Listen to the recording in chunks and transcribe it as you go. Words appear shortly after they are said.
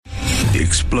the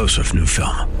explosive new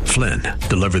film, Flynn,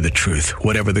 deliver the truth,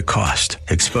 whatever the cost,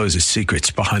 exposes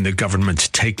secrets behind the government's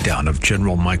takedown of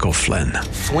General Michael Flynn.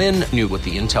 Flynn knew what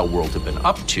the intel world had been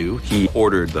up to. He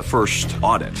ordered the first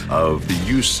audit of the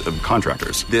use of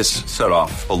contractors. This set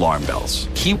off alarm bells.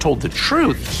 He told the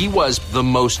truth. He was the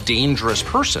most dangerous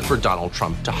person for Donald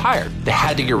Trump to hire. They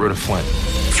had to get rid of Flynn.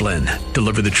 Flynn,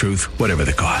 deliver the truth, whatever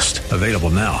the cost. Available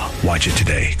now. Watch it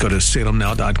today. Go to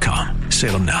salemnow.com.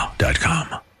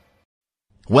 salemnow.com.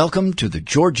 Welcome to the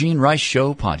Georgene Rice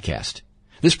Show podcast.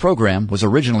 This program was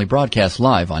originally broadcast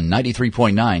live on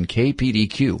 93.9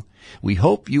 KPDQ. We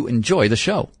hope you enjoy the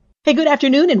show. Hey, good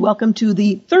afternoon and welcome to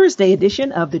the Thursday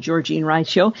edition of the Georgene Rice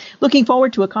Show. Looking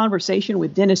forward to a conversation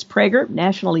with Dennis Prager,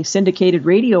 nationally syndicated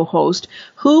radio host,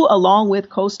 who, along with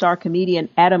co-star comedian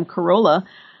Adam Carolla,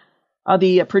 are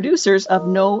the producers of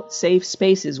No Safe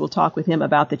Spaces. We'll talk with him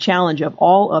about the challenge of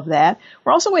all of that.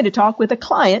 We're also going to talk with a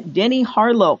client, Denny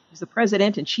Harlow. He's the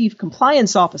president and chief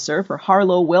compliance officer for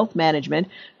Harlow Wealth Management,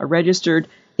 a registered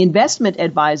investment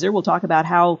advisor. We'll talk about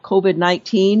how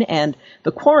COVID-19 and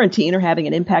the quarantine are having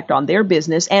an impact on their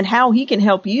business and how he can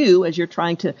help you as you're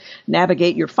trying to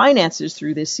navigate your finances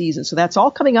through this season. So that's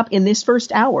all coming up in this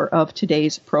first hour of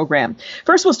today's program.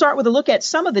 First, we'll start with a look at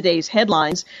some of the day's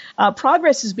headlines.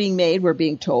 Progress is being made, we're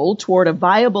being told, toward a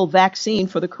viable vaccine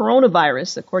for the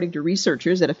coronavirus, according to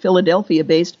researchers at a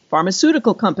Philadelphia-based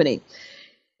pharmaceutical company.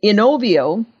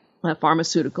 Inovio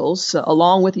Pharmaceuticals,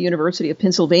 along with the University of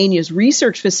Pennsylvania's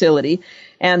research facility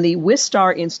and the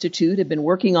Wistar Institute, have been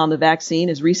working on the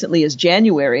vaccine as recently as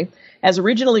January. As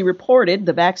originally reported,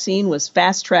 the vaccine was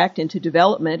fast-tracked into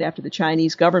development after the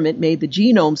Chinese government made the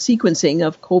genome sequencing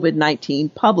of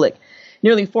COVID-19 public.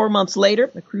 Nearly 4 months later,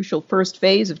 a crucial first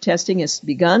phase of testing has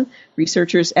begun.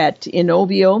 Researchers at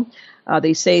Inovio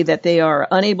they say that they are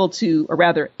able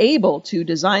to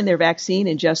design their vaccine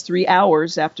in just 3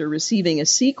 hours after receiving a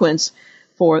sequence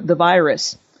for the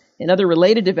virus. In other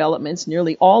related developments,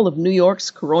 nearly all of New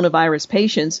York's coronavirus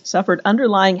patients suffered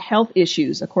underlying health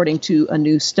issues, according to a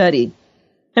new study.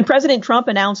 And President Trump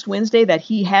announced Wednesday that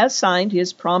he has signed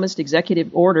his promised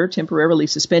executive order temporarily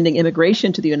suspending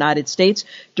immigration to the United States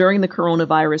during the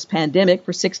coronavirus pandemic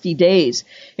for 60 days.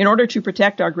 In order to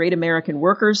protect our great American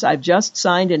workers, I've just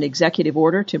signed an executive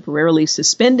order temporarily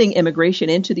suspending immigration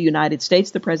into the United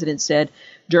States, the president said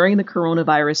during the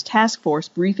coronavirus task force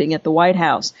briefing at the White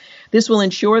House. This will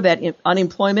ensure that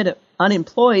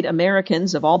unemployed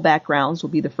Americans of all backgrounds will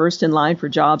be the first in line for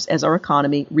jobs as our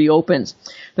economy reopens.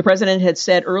 The president had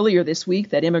said earlier this week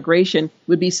that immigration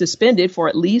would be suspended for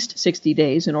at least 60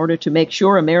 days in order to make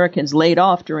sure Americans laid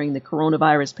off during the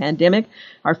coronavirus pandemic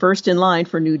are first in line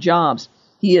for new jobs.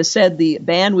 He has said the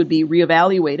ban would be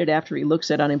reevaluated after he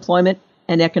looks at unemployment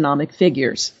and economic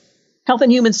figures. Health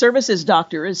and Human Services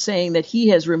doctor is saying that he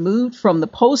has removed from the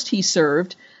post he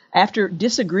served after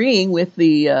disagreeing with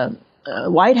the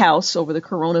White House over the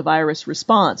coronavirus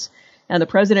response. And the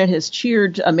president has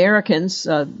cheered Americans,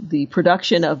 the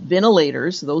production of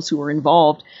ventilators, those who were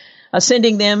involved,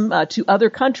 sending them to other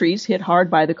countries hit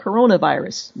hard by the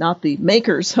coronavirus, not the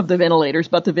makers of the ventilators,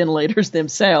 but the ventilators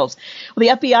themselves. Well,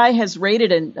 the FBI has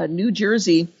raided a New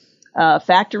Jersey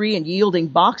factory and yielding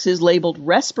boxes labeled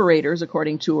respirators,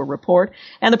 according to a report.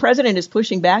 And the president is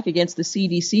pushing back against the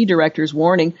CDC director's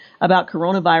warning about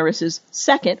coronavirus's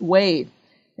second wave.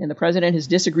 And the president has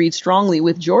disagreed strongly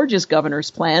with Georgia's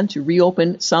governor's plan to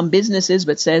reopen some businesses,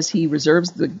 but says he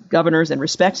reserves the governor's and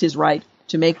respects his right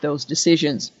to make those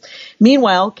decisions.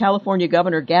 Meanwhile, California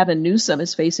Governor Gavin Newsom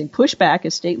is facing pushback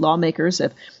as state lawmakers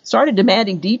have started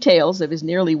demanding details of his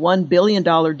nearly $1 billion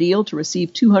deal to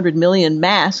receive 200 million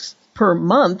masks per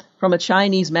month from a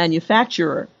Chinese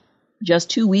manufacturer.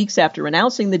 Just 2 weeks after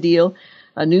announcing the deal,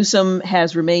 Newsom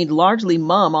has remained largely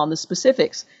mum on the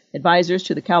specifics. Advisors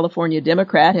to the California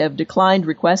Democrat have declined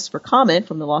requests for comment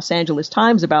from the Los Angeles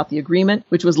Times about the agreement,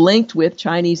 which was linked with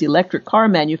Chinese electric car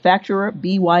manufacturer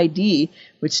BYD,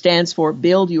 which stands for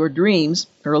Build Your Dreams,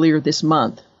 earlier this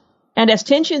month. And as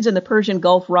tensions in the Persian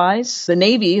Gulf rise, the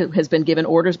Navy has been given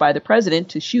orders by the president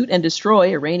to shoot and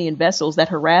destroy Iranian vessels that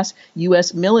harass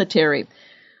U.S. military.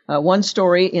 One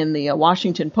story in the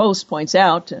Washington Post points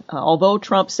out, although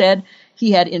Trump said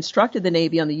he had instructed the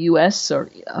Navy on the U.S.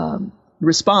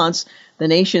 response, the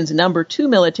nation's number 2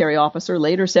 military officer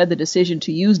later said the decision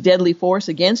to use deadly force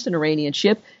against an Iranian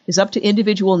ship is up to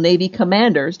individual Navy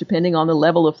commanders, depending on the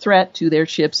level of threat to their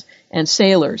ships and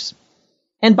sailors.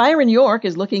 And Byron York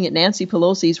is looking at Nancy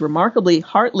Pelosi's remarkably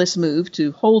heartless move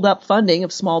to hold up funding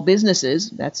of small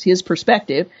businesses, that's his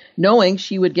perspective, knowing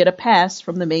she would get a pass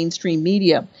from the mainstream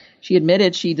media. She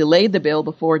admitted she delayed the bill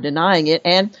before denying it,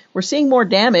 and we're seeing more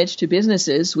damage to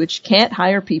businesses which can't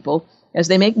hire people as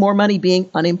they make more money being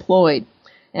unemployed.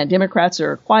 And Democrats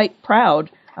are quite proud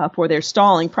for their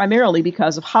stalling, primarily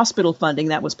because of hospital funding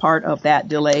that was part of that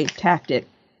delay tactic.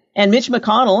 And Mitch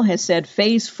McConnell has said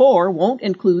Phase 4 won't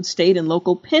include state and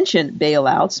local pension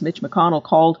bailouts. Mitch McConnell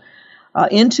called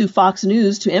into Fox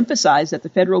News to emphasize that the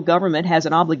federal government has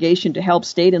an obligation to help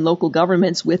state and local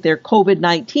governments with their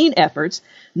COVID-19 efforts,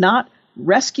 not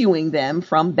rescuing them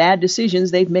from bad decisions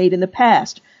they've made in the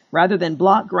past. Rather than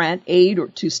block grant aid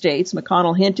to states,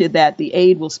 McConnell hinted that the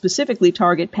aid will specifically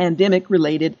target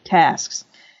pandemic-related tasks.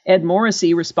 Ed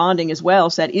Morrissey, responding as well,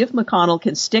 said if McConnell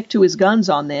can stick to his guns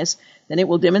on this, then it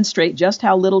will demonstrate just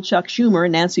how little Chuck Schumer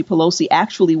and Nancy Pelosi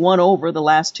actually won over the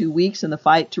last 2 weeks in the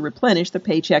fight to replenish the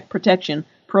Paycheck Protection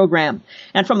Program.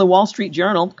 And from the Wall Street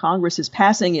Journal, Congress is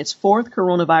passing its fourth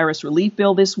coronavirus relief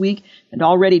bill this week, and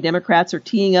already Democrats are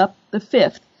teeing up the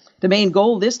fifth. The main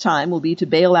goal this time will be to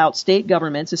bail out state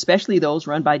governments, especially those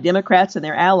run by Democrats and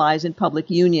their allies in public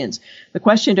unions. The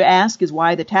question to ask is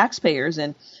why the taxpayers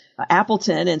in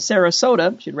Appleton and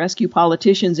Sarasota should rescue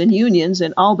politicians and unions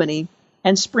in Albany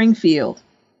and Springfield.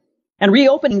 And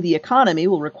reopening the economy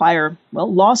will require,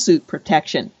 lawsuit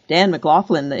protection. Dan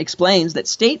McLaughlin explains that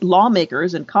state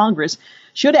lawmakers and Congress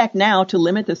should act now to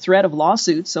limit the threat of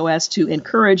lawsuits so as to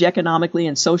encourage economically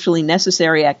and socially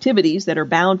necessary activities that are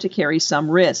bound to carry some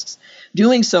risks.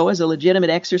 Doing so is a legitimate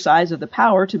exercise of the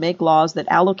power to make laws that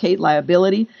allocate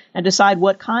liability and decide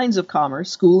what kinds of commerce,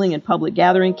 schooling, and public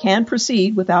gathering can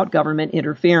proceed without government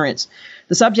interference.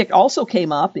 The subject also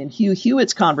came up in Hugh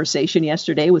Hewitt's conversation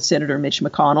yesterday with Senator Mitch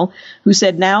McConnell, who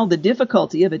said now the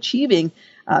difficulty of achieving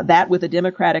that with a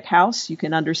Democratic House, you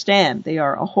can understand. They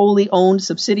are a wholly owned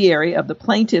subsidiary of the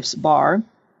plaintiff's bar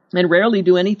and rarely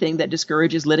do anything that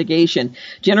discourages litigation.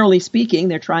 Generally speaking,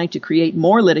 they're trying to create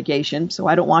more litigation, so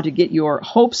I don't want to get your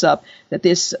hopes up that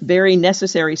this very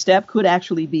necessary step could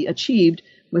actually be achieved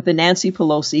with the Nancy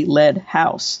Pelosi-led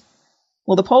House.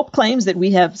 Well, the Pope claims that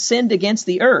we have sinned against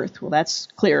the earth. Well, that's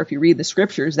clear if you read the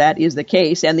scriptures, that is the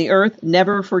case. And the earth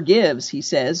never forgives, he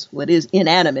says. Well, it is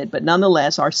inanimate, but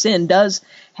nonetheless, our sin does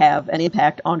have an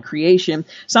impact on creation.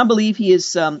 Some believe he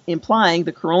is implying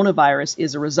the coronavirus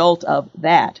is a result of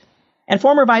that. And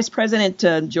former Vice President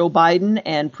Joe Biden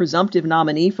and presumptive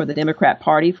nominee for the Democrat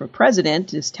Party for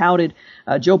president is touted,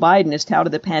 Joe Biden has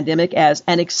touted the pandemic as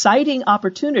an exciting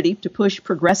opportunity to push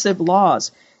progressive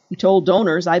laws. He told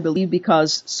donors, I believe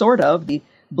because the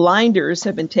blinders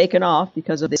have been taken off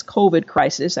because of this COVID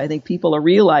crisis. I think people are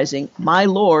realizing, my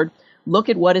Lord, look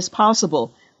at what is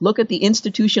possible. Look at the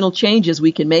institutional changes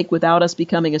we can make without us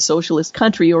becoming a socialist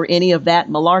country or any of that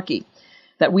malarkey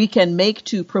that we can make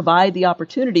to provide the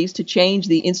opportunities to change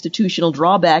the institutional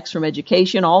drawbacks from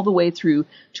education all the way through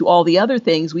to all the other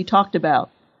things we talked about.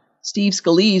 Steve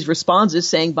Scalise responded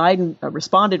saying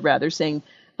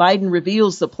Biden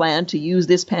reveals the plan to use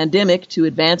this pandemic to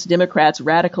advance Democrats'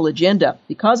 radical agenda.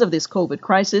 Because of this COVID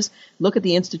crisis, look at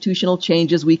the institutional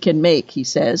changes we can make, he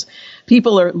says.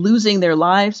 People are losing their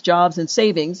lives, jobs, and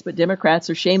savings, but Democrats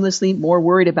are shamelessly more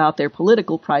worried about their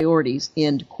political priorities,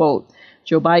 end quote.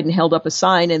 Joe Biden held up a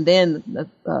sign, and then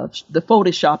the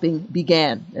photoshopping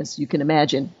began, as you can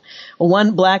imagine. Well,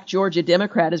 one black Georgia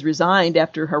Democrat has resigned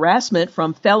after harassment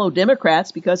from fellow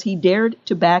Democrats because he dared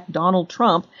to back Donald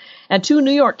Trump. And 2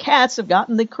 New York cats have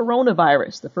gotten the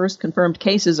coronavirus, the first confirmed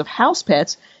cases of house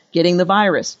pets getting the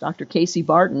virus. Dr. Casey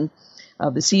Barton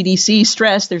of the CDC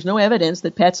stressed there's no evidence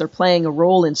that pets are playing a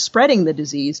role in spreading the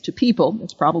disease to people.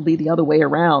 It's probably the other way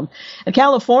around. And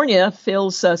California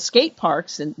fills skate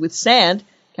parks with sand.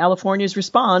 Californians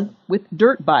respond with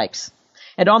dirt bikes.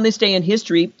 And on this day in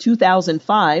history,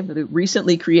 2005, the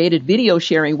recently created video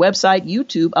sharing website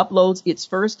YouTube uploads its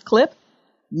first clip,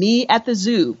 Me at the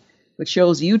Zoo, which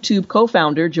shows YouTube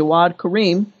co-founder Jawad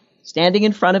Karim standing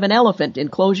in front of an elephant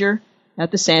enclosure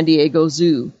at the San Diego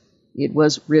Zoo. It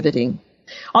was riveting.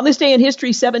 On this day in history,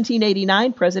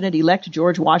 1789, President-elect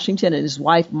George Washington and his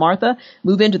wife Martha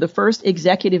move into the first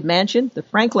executive mansion, the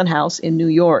Franklin House in New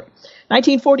York.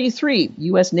 1943,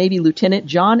 U.S. Navy Lieutenant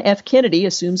John F. Kennedy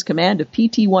assumes command of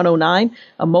PT-109,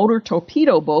 a motor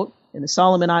torpedo boat in the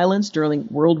Solomon Islands during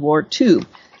World War II.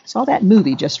 Saw that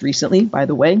movie just recently, by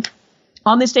the way.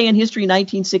 On this day in history,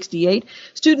 1968,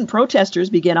 student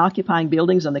protesters began occupying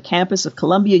buildings on the campus of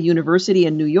Columbia University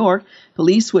in New York.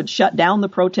 Police would shut down the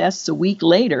protests a week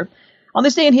later. On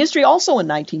this day in history, also in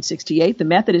 1968, the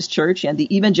Methodist Church and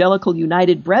the Evangelical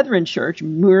United Brethren Church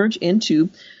merge into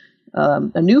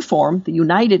a new form, the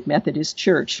United Methodist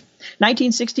Church.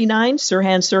 1969,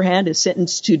 Sirhan Sirhan is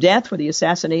sentenced to death for the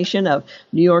assassination of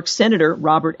New York Senator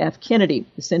Robert F. Kennedy.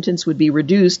 The sentence would be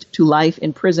reduced to life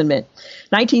imprisonment.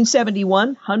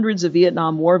 1971, hundreds of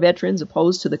Vietnam War veterans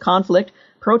opposed to the conflict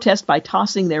protest by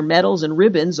tossing their medals and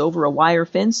ribbons over a wire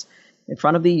fence in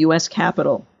front of the U.S.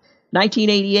 Capitol.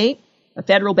 1988, a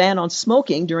federal ban on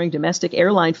smoking during domestic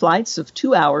airline flights of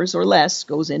 2 hours or less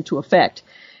goes into effect.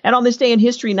 And on this day in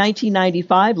history,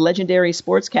 1995, legendary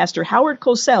sportscaster Howard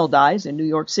Cosell dies in New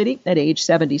York City at age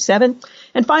 77.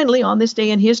 And finally, on this day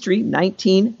in history,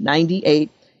 1998,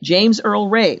 James Earl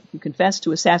Ray, who confessed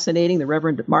to assassinating the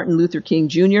Reverend Martin Luther King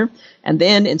Jr. and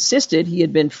then insisted he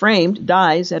had been framed,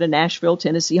 dies at a Nashville,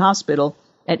 Tennessee hospital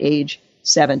at age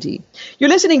 70.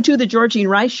 You're listening to The Georgene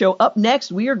Rice Show. Up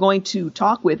next, we are going to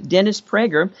talk with Dennis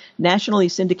Prager, nationally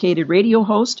syndicated radio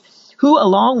host, who,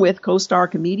 along with co-star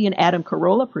comedian Adam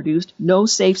Carolla, produced No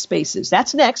Safe Spaces.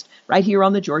 That's next, right here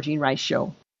on The Georgene Rice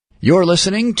Show. You're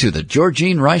listening to The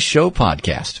Georgene Rice Show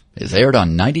podcast. It's aired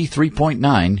on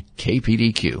 93.9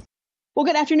 KPDQ. Well,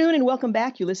 good afternoon and welcome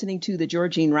back. You're listening to The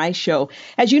Georgene Rice Show.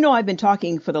 As you know, I've been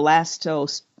talking for the last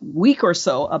week or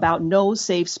so about No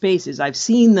Safe Spaces. I've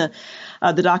seen the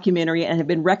documentary and have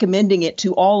been recommending it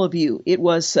to all of you. It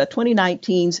was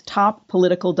 2019's top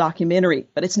political documentary,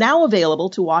 but it's now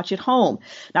available to watch at home.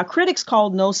 Now, critics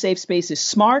called No Safe Spaces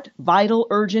smart, vital,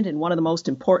 urgent, and one of the most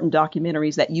important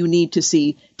documentaries that you need to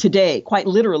see today, quite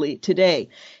literally today.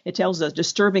 It tells the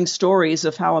disturbing stories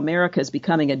of how America is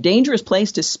becoming a dangerous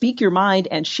place to speak your mind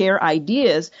and share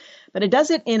ideas, but it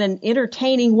does it in an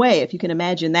entertaining way, if you can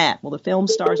imagine that. Well, the film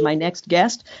stars my next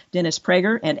guest, Dennis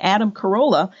Prager, and Adam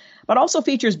Carolla, but also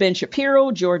features Ben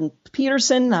Shapiro, Jordan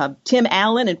Peterson, Tim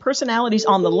Allen, and personalities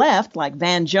on the left like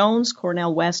Van Jones,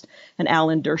 Cornel West, and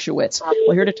Alan Dershowitz.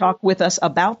 Well, here to talk with us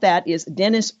about that is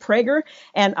Dennis Prager,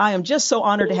 and I am just so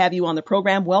honored to have you on the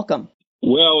program. Welcome.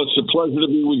 Well, it's a pleasure to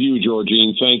be with you,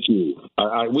 Georgene. Thank you.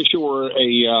 I wish it were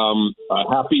a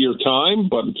happier time,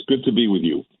 but it's good to be with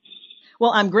you.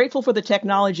 Well, I'm grateful for the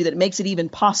technology that makes it even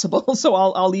possible, so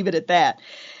I'll leave it at that.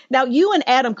 Now, you and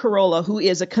Adam Carolla, who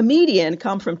is a comedian,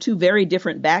 come from two very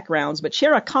different backgrounds, but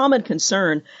share a common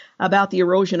concern about the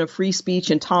erosion of free speech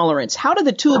and tolerance. How did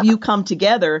the two of you come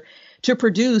together to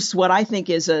produce what I think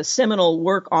is a seminal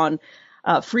work on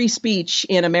free speech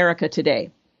in America today?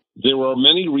 There are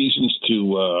many reasons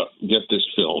to get this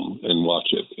film and watch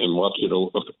it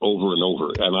over and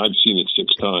over. And I've seen it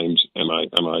 6 times, and I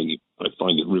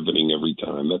find it riveting every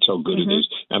time. That's how good it is.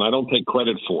 And I don't take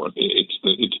credit for it.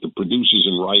 It's the producers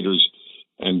and writers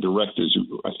and directors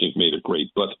who I think made it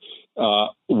great. But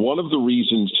one of the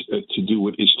reasons to do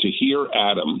it is to hear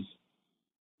Adam,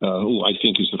 who I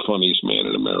think is the funniest man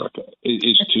in America,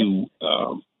 is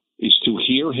to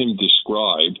hear him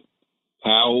describe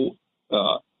how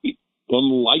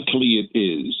unlikely it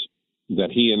is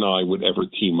that he and I would ever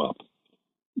team up.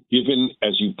 Given,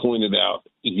 as you pointed out,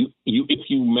 if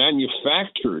you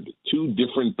manufactured 2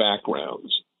 different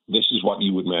backgrounds, this is what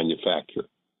you would manufacture.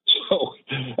 So,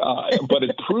 but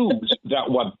it proves that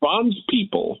what bonds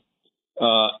people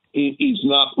is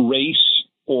not race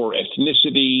or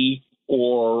ethnicity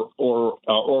or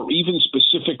even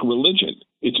specific religion.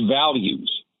 It's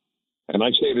values. And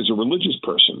I say it as a religious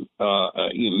person.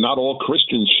 Not all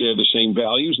Christians share the same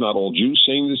values. Not all Jews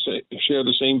share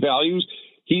the same values.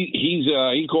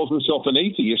 He calls himself an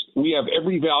atheist. We have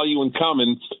every value in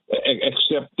common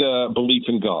except belief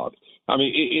in God. I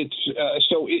mean,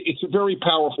 it's a very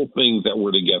powerful thing that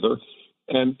we're together,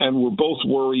 and we're both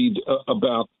worried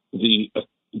about the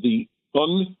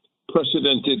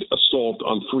unprecedented assault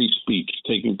on free speech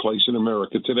taking place in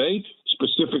America today,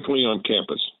 specifically on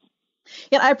campus.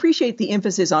 Yeah, I appreciate the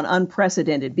emphasis on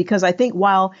unprecedented because I think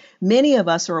while many of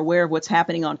us are aware of what's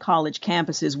happening on college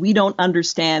campuses, we don't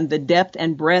understand the depth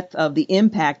and breadth of the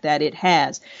impact that it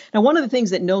has. Now, one of the things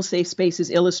that No Safe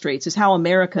Spaces illustrates is how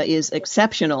America is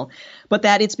exceptional, but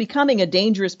that it's becoming a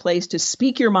dangerous place to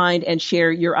speak your mind and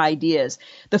share your ideas.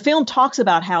 The film talks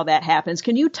about how that happens.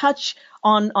 Can you touch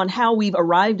on how we've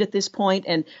arrived at this point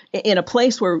and in a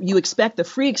place where you expect the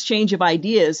free exchange of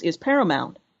ideas is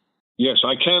paramount? Yes,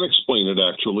 I can explain it,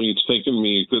 actually. It's taken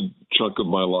me a good chunk of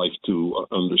my life to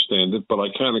understand it, but I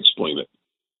can explain it.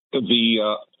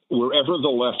 Wherever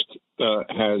the left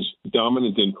has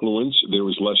dominant influence, there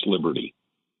is less liberty.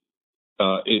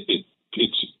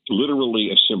 It's literally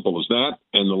as simple as that,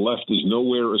 and the left is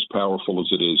nowhere as powerful as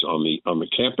it is on the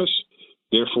campus.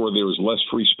 Therefore, there is less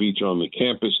free speech on the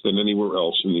campus than anywhere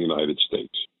else in the United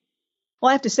States. Well,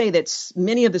 I have to say that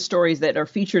many of the stories that are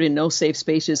featured in No Safe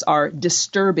Spaces are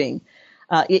disturbing.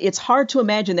 It's hard to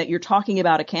imagine that you're talking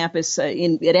about a campus at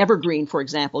Evergreen, for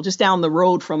example, just down the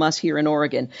road from us here in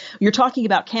Oregon. You're talking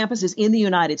about campuses in the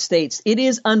United States. It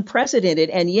is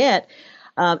unprecedented, and yet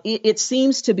it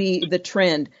seems to be the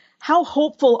trend. How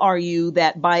hopeful are you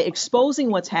that by exposing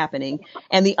what's happening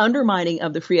and the undermining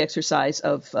of the free exercise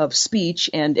of speech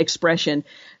and expression,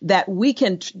 that we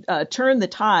can turn the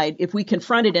tide if we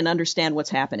confront it and understand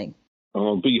what's happening?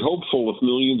 I'll be hopeful if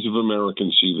millions of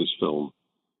Americans see this film.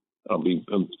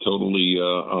 I'm totally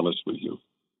honest with you.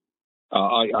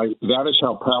 That is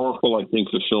how powerful I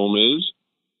think the film is.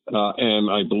 And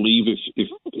I believe if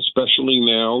especially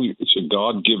now, it's a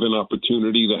God-given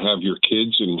opportunity to have your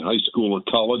kids in high school or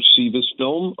college see this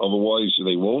film. Otherwise,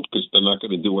 they won't, because they're not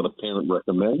going to do what a parent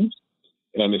recommends.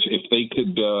 And if they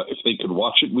could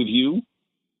watch it with you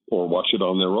or watch it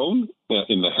on their own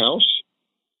in the house,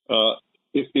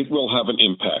 it will have an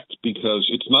impact, because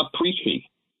it's not preachy.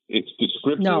 It's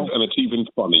descriptive, and it's even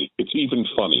funny.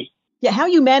 Yeah, how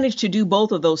you manage to do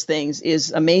both of those things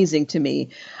is amazing to me.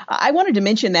 I wanted to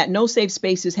mention that No Safe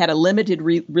Spaces had a limited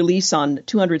release on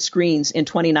 200 screens in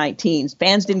 2019.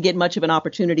 Fans didn't get much of an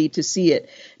opportunity to see it.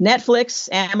 Netflix,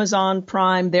 Amazon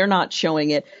Prime, they're not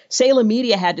showing it. Salem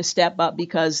Media had to step up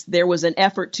because there was an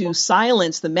effort to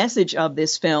silence the message of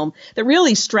this film that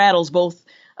really straddles both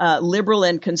liberal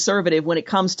and conservative when it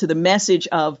comes to the message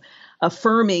of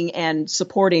affirming and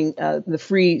supporting the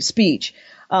free speech.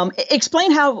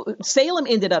 Explain how Salem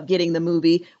ended up getting the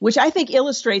movie, which I think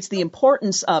illustrates the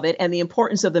importance of it and the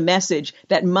importance of the message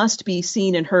that must be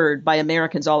seen and heard by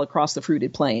Americans all across the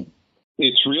fruited plain.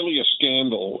 It's really a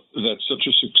scandal that such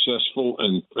a successful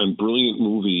and brilliant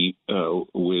movie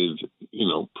with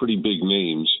pretty big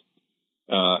names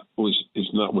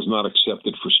was not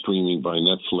accepted for streaming by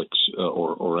Netflix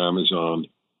or Amazon.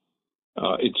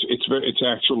 It's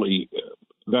actually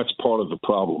that's part of the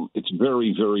problem. It's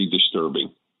very, very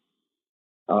disturbing.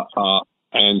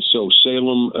 And so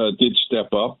Salem did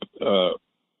step up,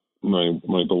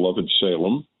 my beloved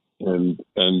Salem, and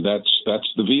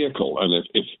that's the vehicle. And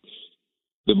if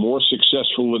the more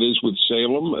successful it is with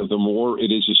Salem, the more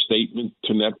it is a statement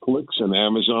to Netflix and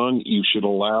Amazon. You should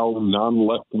allow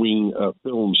non-left-wing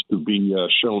films to be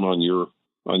shown on your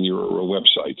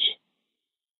websites,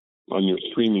 on your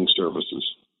streaming services.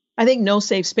 I think No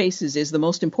Safe Spaces is the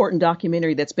most important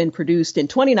documentary that's been produced in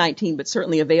 2019, but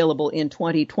certainly available in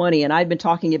 2020. And I've been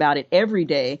talking about it every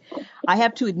day. I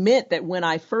have to admit that when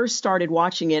I first started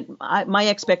watching it, my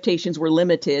expectations were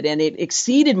limited, and it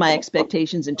exceeded my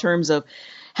expectations in terms of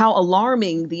how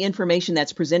alarming the information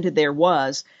that's presented there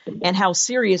was and how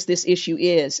serious this issue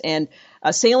is. And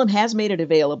Salem has made it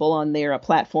available on their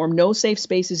platform,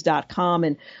 nosafespaces.com.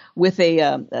 And with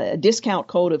a discount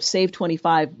code of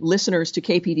SAVE25, listeners to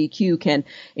KPDQ can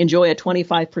enjoy a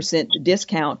 25%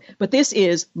 discount. But this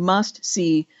is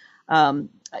must-see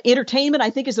entertainment, I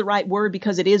think is the right word,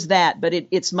 because it is that, but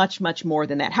it's much, much more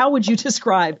than that. How would you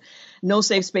describe No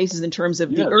Safe Spaces in terms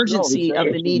of the urgency of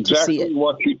the need to see it?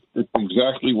 It's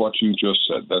exactly what you just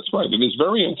said. That's right. It is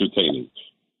very entertaining.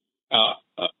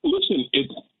 Listen,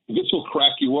 this will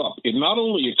crack you up. It not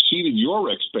only exceeded your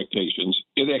expectations,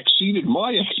 it exceeded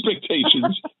my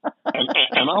expectations,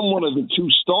 and I'm one of the two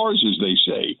stars, as they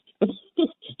say.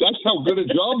 That's how good a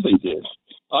job they did.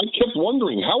 I kept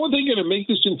wondering, how are they going to make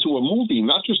this into a movie,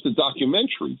 not just a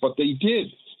documentary, but they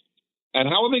did. And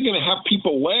how are they going to have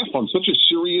people laugh on such a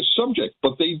serious subject?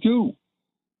 But they do.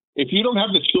 If you don't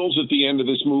have the chills at the end of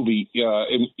this movie,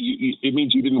 it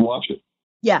means you didn't watch it.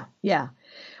 Yeah.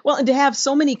 Well, and to have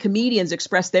so many comedians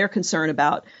express their concern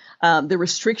about the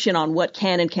restriction on what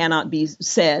can and cannot be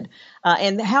said,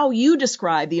 and how you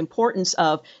describe the importance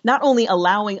of not only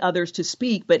allowing others to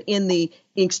speak, but in the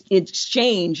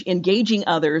exchange, engaging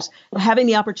others, having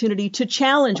the opportunity to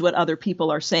challenge what other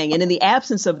people are saying. And in the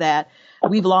absence of that,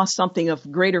 we've lost something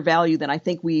of greater value than I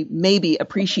think we maybe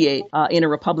appreciate in a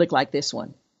republic like this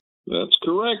one. That's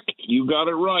correct. You got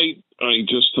it right. I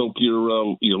just hope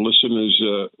your listeners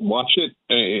watch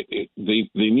it. They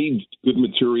need good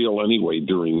material anyway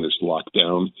during this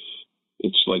lockdown.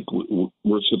 It's like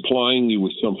we're supplying you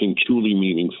with something truly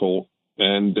meaningful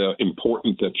and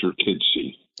important that your kids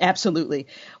see. Absolutely.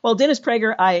 Well, Dennis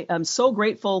Prager, I am so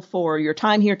grateful for your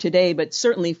time here today, but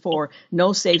certainly for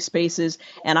No Safe Spaces.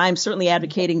 And I'm certainly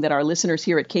advocating that our listeners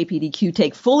here at KPDQ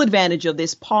take full advantage of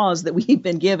this pause that we've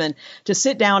been given to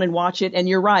sit down and watch it. And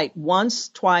you're right, once,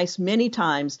 twice, many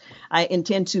times. I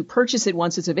intend to purchase it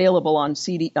once it's available on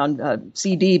CD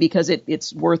because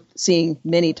it's worth seeing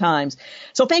many times.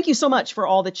 So thank you so much for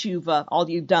all that you've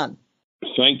done.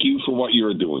 Thank you for what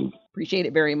you're doing. Appreciate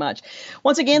it very much.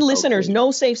 Once again, listeners,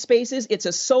 No Safe Spaces. It's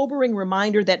a sobering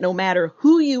reminder that no matter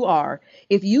who you are,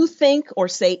 if you think or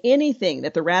say anything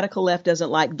that the radical left doesn't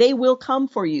like, they will come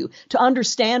for you. To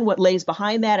understand what lays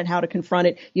behind that and how to confront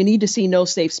it, you need to see No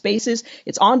Safe Spaces.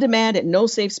 It's on demand at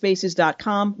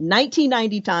nosafespaces.com,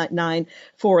 $19.99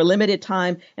 for a limited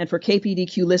time. And for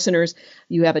KPDQ listeners,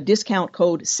 you have a discount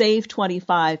code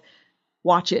SAVE25.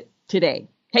 Watch it today.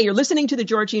 Hey, you're listening to The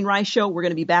Georgene Rice Show. We're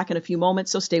going to be back in a few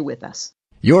moments, so stay with us.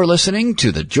 You're listening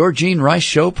to The Georgene Rice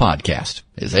Show podcast.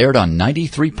 It's aired on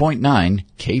 93.9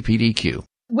 KPDQ.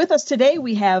 With us today,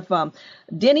 we have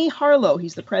Denny Harlow.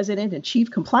 He's the President and Chief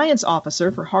Compliance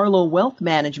Officer for Harlow Wealth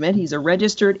Management. He's a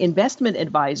registered investment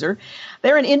advisor.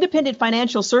 They're an independent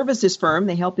financial services firm.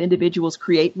 They help individuals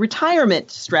create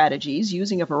retirement strategies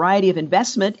using a variety of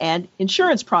investment and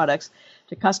insurance products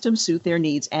to custom suit their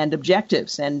needs and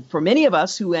objectives. And for many of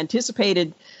us who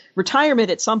anticipated retirement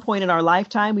at some point in our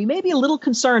lifetime, we may be a little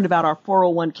concerned about our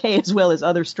 401k as well as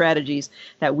other strategies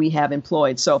that we have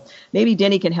employed. So maybe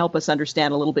Denny can help us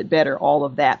understand a little bit better all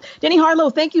of that. Denny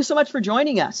Harlow, thank you so much for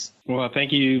joining us. Well,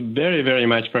 thank you very, very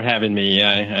much for having me.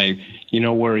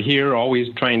 We're here always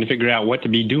trying to figure out what to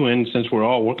be doing since we're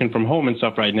all working from home and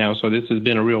stuff right now. So this has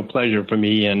been a real pleasure for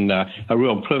me and a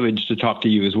real privilege to talk to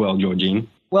you as well, Georgene.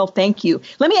 Well, thank you.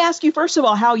 Let me ask you, first of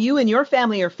all, how you and your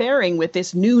family are faring with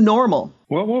this new normal.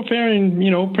 Well, we're faring,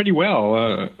 pretty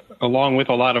well. Along with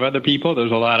a lot of other people,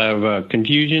 there's a lot of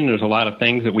confusion. There's a lot of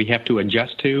things that we have to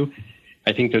adjust to.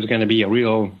 I think there's going to be a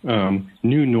real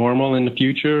new normal in the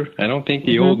future. I don't think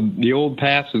the old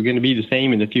past is going to be the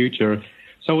same in the future.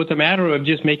 So it's a matter of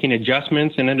just making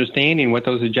adjustments and understanding what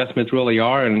those adjustments really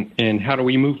are and how do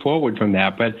we move forward from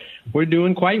that. But we're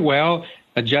doing quite well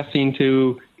adjusting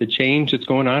to the change that's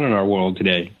going on in our world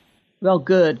today. Well,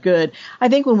 good. I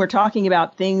think when we're talking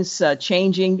about things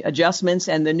changing, adjustments,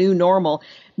 and the new normal,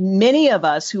 many of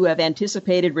us who have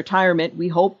anticipated retirement, we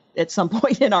hope at some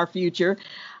point in our future,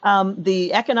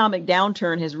 the economic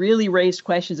downturn has really raised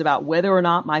questions about whether or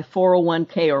not my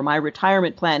 401k or my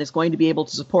retirement plan is going to be able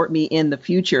to support me in the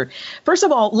future. First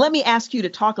of all, let me ask you to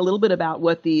talk a little bit about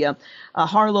what the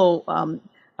Harlow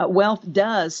Wealth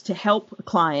does to help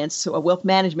clients, so wealth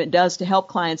management does to help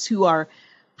clients who are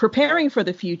preparing for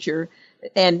the future,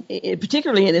 and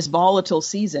particularly in this volatile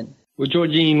season. Well,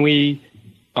 Georgene, we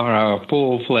are a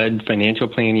full-fledged financial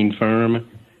planning firm.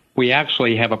 We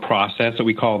actually have a process that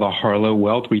we call the Harlow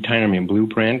Wealth Retirement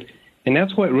Blueprint, and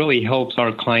that's what really helps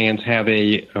our clients have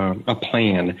a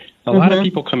plan. A lot of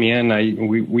people come in.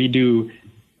 We do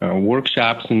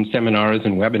workshops and seminars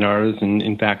and webinars, and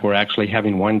in fact, we're actually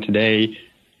having one today.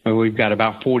 We've got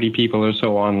about 40 people or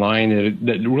so online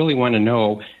that really want to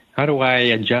know, how do I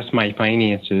adjust my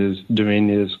finances during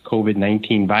this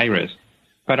COVID-19 virus?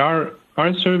 But our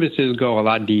services go a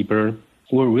lot deeper.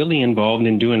 We're really involved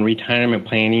in doing retirement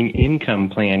planning, income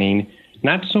planning,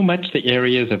 not so much the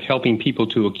areas of helping people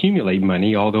to accumulate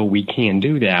money, although we can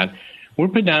do that. We're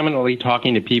predominantly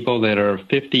talking to people that are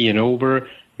 50 and over,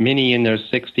 many in their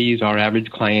 60s. Our average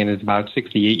client is about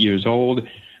 68 years old.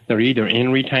 They're either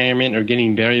in retirement or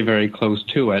getting very, very close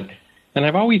to it. And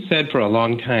I've always said for a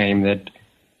long time that,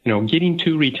 getting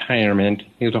to retirement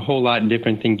is a whole lot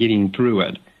different than getting through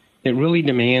it. It really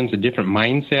demands a different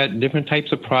mindset, different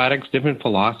types of products, different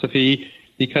philosophy,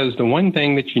 because the one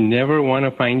thing that you never want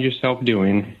to find yourself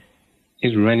doing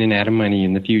is running out of money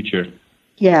in the future.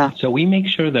 Yeah. So we make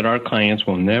sure that our clients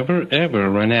will never, ever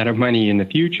run out of money in the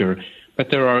future. But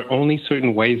there are only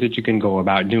certain ways that you can go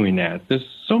about doing that. There's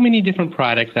so many different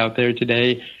products out there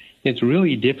today, it's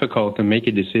really difficult to make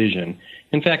a decision.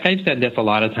 In fact, I've said this a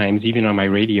lot of times, even on my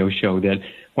radio show, that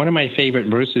one of my favorite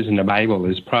verses in the Bible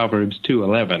is Proverbs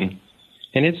 2:11.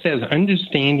 And it says,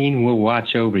 understanding will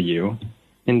watch over you,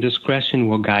 and discretion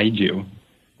will guide you.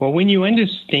 Well, when you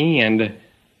understand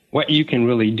what you can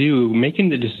really do, making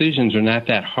the decisions are not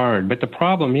that hard. But the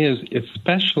problem is,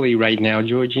 especially right now,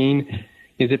 Georgene,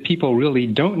 is that people really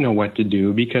don't know what to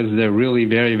do because they're really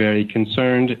very, very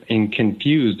concerned and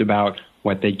confused about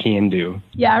what they can do.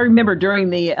 Yeah, I remember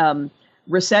during the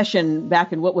recession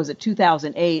back in,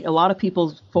 2008, a lot of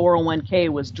people's 401k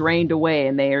was drained away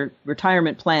and their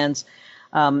retirement plans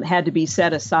had to be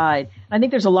set aside. I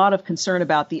think there's a lot of concern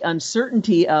about the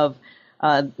uncertainty of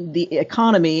the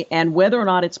economy and whether or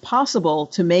not it's possible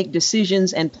to make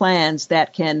decisions and plans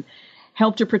that can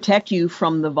help to protect you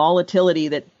from the volatility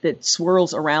that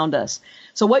swirls around us.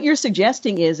 So what you're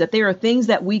suggesting is that there are things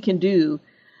that we can do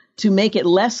to make it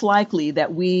less likely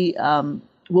that we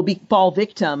will fall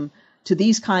victim to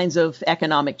these kinds of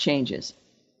economic changes.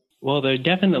 Well, there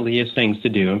definitely is things to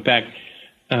do. In fact,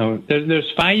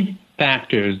 there's 5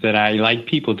 factors that I like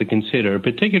people to consider,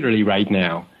 particularly right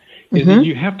now. is that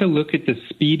you have to look at the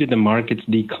speed of the market's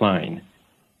decline.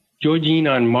 Georgine,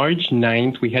 on March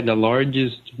 9th, we had the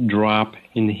largest drop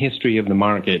in the history of the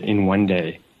market in one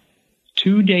day.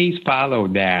 2 days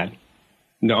followed that,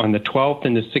 on the 12th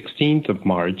and the 16th of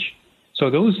March. So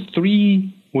those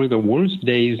 3 were the worst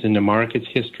days in the market's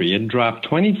history. It dropped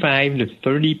 25 to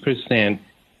 30%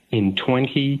 in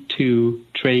 22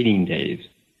 trading days.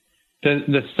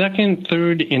 The second,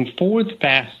 third, and fourth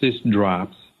fastest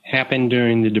drops happened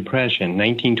during the Depression,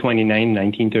 1929,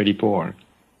 1934.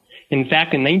 In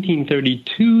fact, in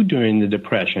 1932, during the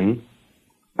Depression,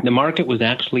 the market was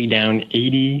actually down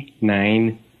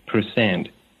 89%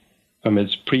 from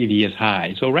its previous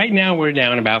high. So right now we're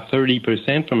down about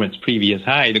 30% from its previous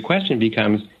high. The question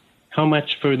becomes, how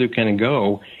much further can it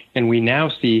go? And we now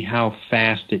see how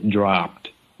fast it dropped.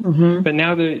 But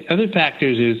now the other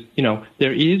factors is,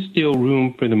 there is still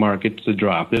room for the market to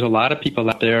drop. There's a lot of people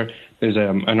out there. There's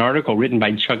an article written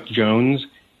by Chuck Jones,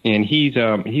 and he's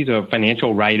a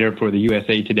financial writer for the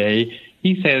USA Today.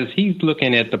 He says he's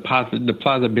looking at the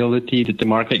plausibility that the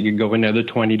market could go another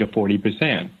 20 to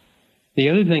 40%. The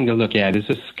other thing to look at is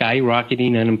the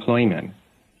skyrocketing unemployment.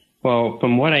 Well,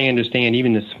 from what I understand,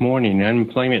 even this morning,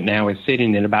 unemployment now is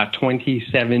sitting at about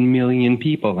 27 million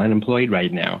people unemployed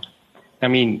right now. I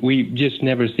mean, we've just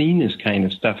never seen this kind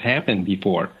of stuff happen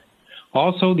before.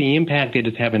 Also, the impact it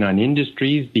is having on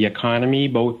industries, the economy,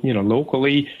 both,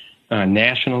 locally,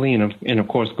 nationally, and of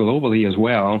course globally as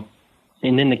well.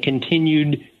 And then the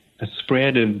continued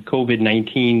spread of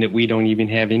COVID-19 that we don't even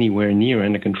have anywhere near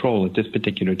under control at this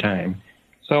particular time.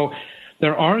 So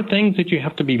there are things that you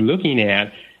have to be looking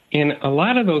at. And a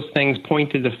lot of those things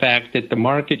point to the fact that the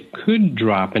market could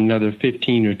drop another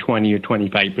 15 or 20 or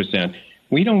 25%.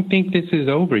 We don't think this is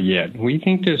over yet. We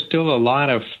think there's still a lot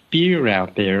of fear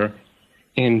out there,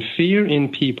 and fear in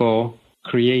people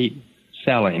create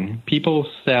selling. People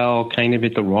sell kind of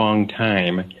at the wrong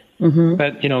time.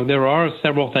 But, there are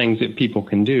several things that people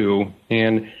can do,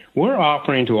 and we're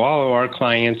offering to all of our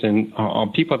clients and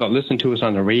people that listen to us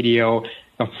on the radio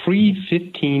a free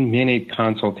 15-minute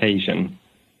consultation.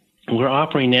 We're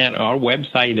offering that on our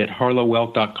website at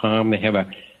harlowwealth.com. They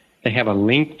have a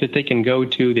link that they can go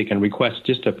to. They can request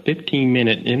just a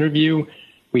 15-minute interview.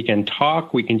 We can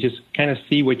talk. We can just kind of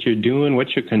see what you're doing,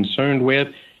 what you're concerned with.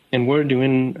 And we're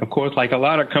doing, of course, like a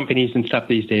lot of companies and stuff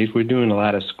these days, we're doing a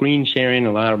lot of screen sharing,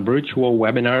 a lot of virtual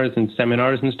webinars and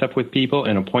seminars and stuff with people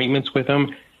and appointments with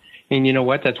them. And you know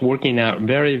what? That's working out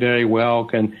very, very well.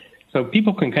 So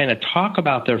people can kind of talk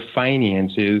about their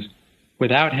finances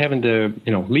without having to,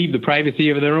 leave the privacy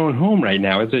of their own home right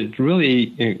now. It's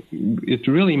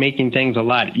really making things a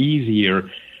lot easier.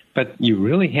 But you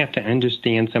really have to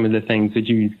understand some of the things that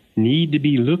you need to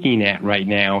be looking at right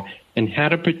now and how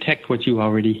to protect what you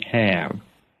already have,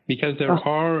 because there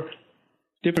are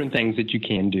different things that you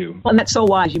can do. Well, and that's so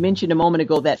wise. You mentioned a moment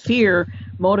ago that fear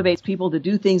motivates people to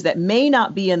do things that may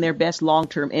not be in their best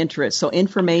long-term interest. So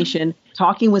information,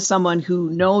 talking with someone who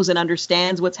knows and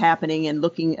understands what's happening and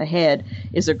looking ahead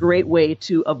is a great way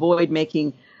to avoid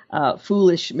making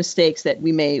foolish mistakes that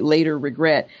we may later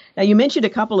regret. Now, you mentioned a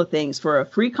couple of things. For a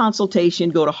free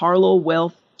consultation, go to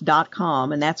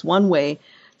harlowwealth.com, and that's one way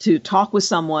to talk with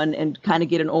someone and kind of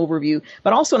get an overview.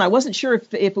 But also, and I wasn't sure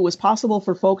if it was possible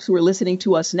for folks who are listening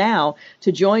to us now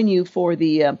to join you for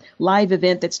the live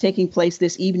event that's taking place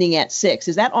this evening at 6.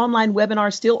 Is that online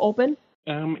webinar still open?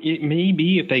 It may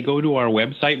be. If they go to our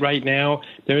website right now,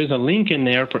 there is a link in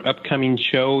there for upcoming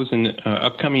shows and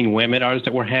upcoming webinars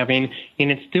that we're having,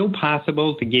 and it's still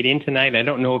possible to get in tonight. I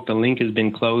don't know if the link has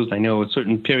been closed. I know a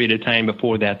certain period of time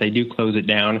before that they do close it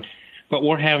down, but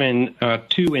we're having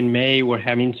 2 in May. We're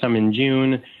having some in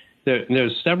June.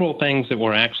 There's several things that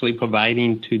we're actually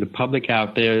providing to the public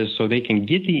out there so they can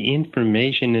get the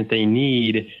information that they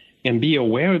need and be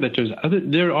aware that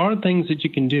there are things that you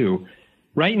can do.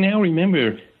 Right now,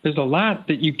 remember, there's a lot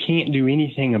that you can't do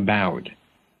anything about.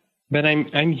 But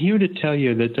I'm here to tell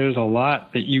you that there's a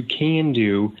lot that you can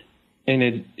do,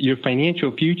 and your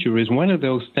financial future is one of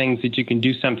those things that you can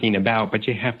do something about, but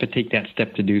you have to take that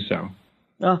step to do so.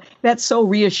 That's so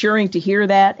reassuring to hear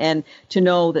that and to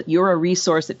know that you're a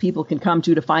resource that people can come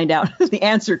to find out the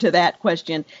answer to that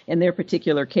question in their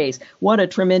particular case. What a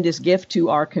tremendous gift to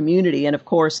our community. And of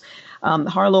course,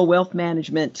 Harlow Wealth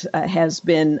Management has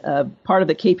been part of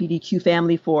the KPDQ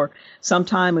family for some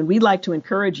time, and we'd like to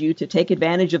encourage you to take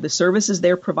advantage of the services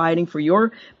they're providing for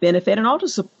your benefit and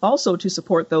also to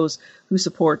support those who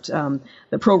support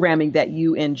the programming that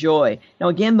you enjoy. Now,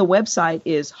 again, the website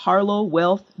is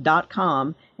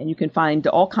harlowwealth.com, and you can find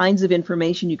all kinds of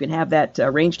information. You can have that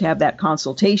arrange to have that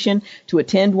consultation, to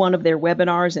attend one of their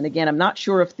webinars. And again, I'm not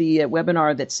sure if the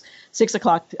webinar that's 6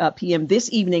 o'clock p.m.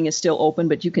 this evening is still open,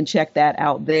 but you can check that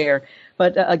out there.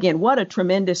 But again, what a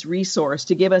tremendous resource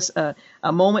to give us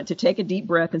a moment to take a deep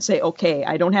breath and say, okay,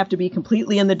 I don't have to be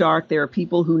completely in the dark. There are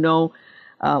people who know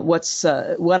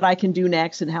what I can do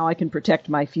next and how I can protect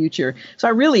my future. So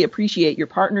I really appreciate your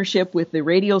partnership with the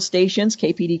radio stations,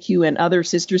 KPDQ and other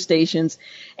sister stations,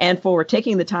 and for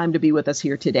taking the time to be with us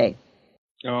here today.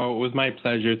 Oh, it was my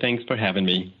pleasure. Thanks for having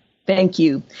me. Thank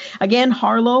you. Again,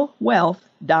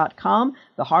 HarlowWealth.com,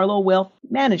 the Harlow Wealth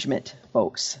Management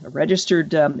folks, a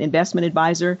registered investment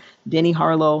advisor, Denny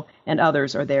Harlow, and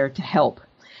others are there to help.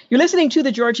 You're listening to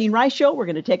The Georgene Rice Show. We're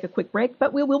going to take a quick break,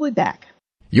 but we will be back.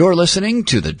 You're listening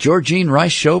to The Georgene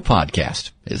Rice Show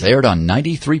podcast. It's aired on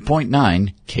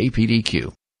 93.9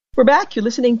 KPDQ. We're back. You're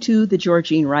listening to The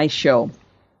Georgene Rice Show.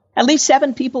 At least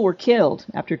 7 people were killed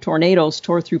after tornadoes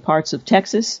tore through parts of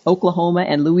Texas, Oklahoma,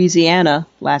 and Louisiana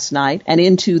last night and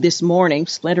into this morning,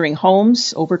 splintering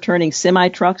homes, overturning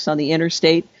semi-trucks on the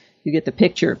interstate. You get the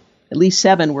picture. At least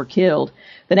 7 were killed.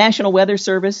 The National Weather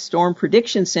Service Storm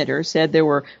Prediction Center said there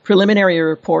were preliminary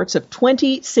reports of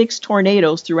 26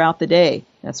 tornadoes throughout the day.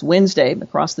 That's Wednesday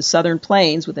across the southern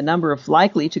plains, with a number of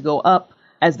likely to go up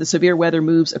as the severe weather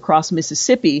moves across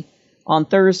Mississippi on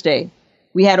Thursday.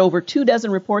 We had over 24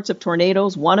 reports of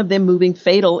tornadoes, one of them moving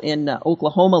fatal in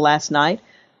Oklahoma last night,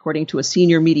 according to a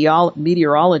senior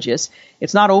meteorologist.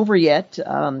 It's not over yet.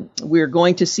 We're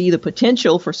going to see the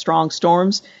potential for strong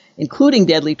storms, including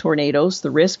deadly tornadoes,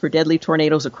 the risk for deadly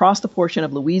tornadoes across the portion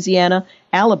of Louisiana,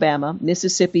 Alabama,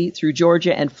 Mississippi, through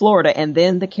Georgia and Florida, and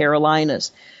then the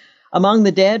Carolinas. Among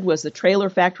the dead was the trailer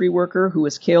factory worker who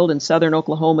was killed in southern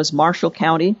Oklahoma's Marshall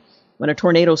County when a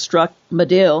tornado struck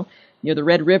Madill near the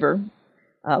Red River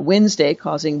Wednesday,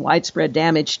 causing widespread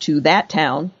damage to that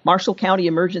town. Marshall County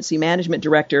Emergency Management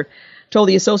Director told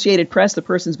the Associated Press the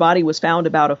person's body was found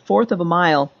about a fourth of a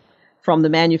mile from the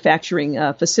manufacturing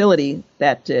facility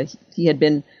that he had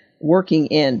been working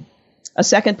in. A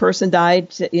second person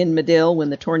died in Madill when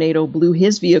the tornado blew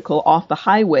his vehicle off the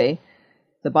highway.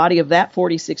 The body of that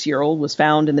 46-year-old was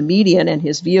found in the median and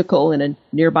his vehicle in a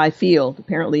nearby field.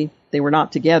 Apparently, they were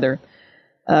not together.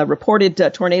 Reported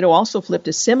tornado also flipped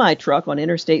a semi-truck on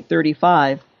Interstate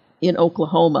 35 in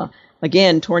Oklahoma.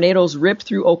 Again, tornadoes ripped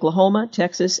through Oklahoma,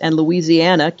 Texas, and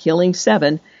Louisiana, killing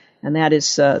 7. And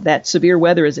that severe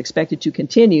weather is expected to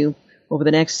continue over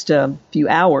the next few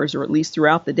hours, or at least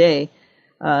throughout the day.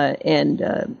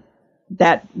 That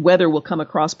weather will come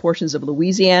across portions of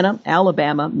Louisiana,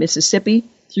 Alabama, Mississippi,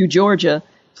 through Georgia,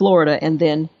 Florida, and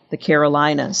then the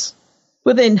Carolinas.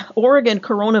 With an Oregon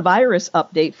coronavirus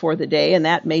update for the day, and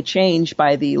that may change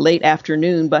by the late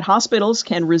afternoon, but hospitals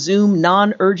can resume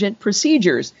non-urgent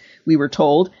procedures, we were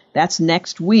told. That's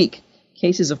next week.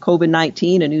 Cases of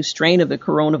COVID-19, a new strain of the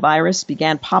coronavirus,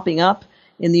 began popping up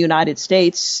in the United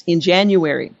States in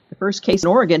January. The first case in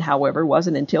Oregon, however,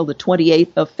 wasn't until the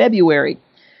 28th of February.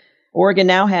 Oregon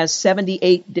now has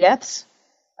 78 deaths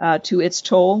to its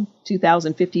toll,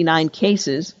 2,059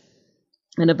 cases.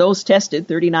 And of those tested,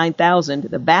 39,000,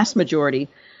 the vast majority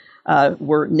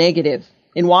were negative.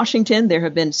 In Washington, there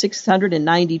have been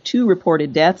 692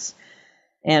 reported deaths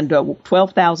and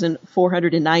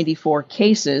 12,494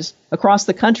 cases. Across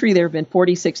the country, there have been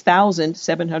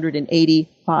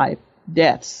 46,785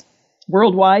 deaths.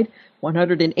 Worldwide,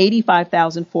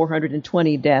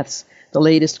 185,420 deaths, the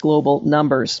latest global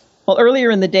numbers. Well, earlier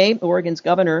in the day, Oregon's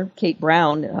Governor, Kate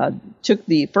Brown, took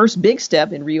the first big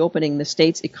step in reopening the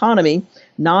state's economy.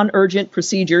 Non-urgent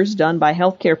procedures done by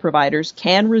healthcare providers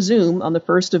can resume on the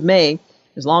 1st of May,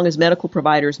 as long as medical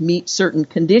providers meet certain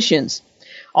conditions.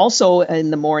 Also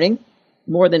in the morning,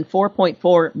 more than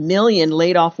 4.4 million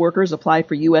laid-off workers applied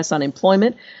for U.S.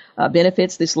 unemployment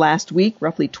benefits this last week.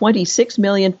 Roughly 26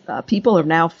 million people have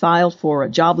now filed for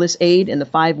jobless aid in the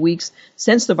 5 weeks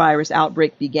since the virus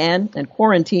outbreak began and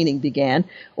quarantining began.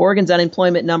 Oregon's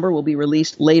unemployment number will be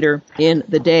released later in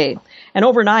the day. And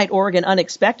overnight, Oregon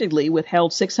unexpectedly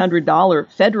withheld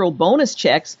 $600 federal bonus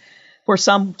checks for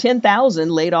some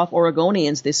 10,000 laid-off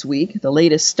Oregonians this week, the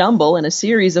latest stumble in a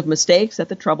series of mistakes at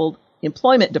the troubled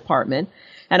Employment Department.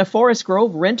 And a Forest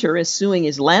Grove renter is suing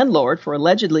his landlord for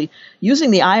allegedly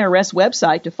using the IRS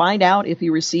website to find out if he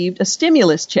received a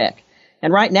stimulus check.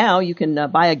 And right now, you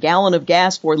can buy a gallon of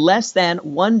gas for less than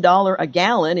 $1 a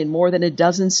gallon in more than a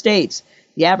dozen states.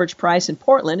 The average price in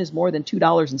Portland is more than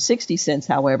 $2.60,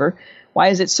 however. Why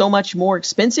is it so much more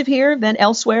expensive here than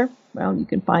elsewhere? Well, you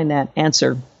can find that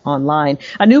answer online.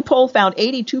 A new poll found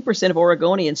 82% of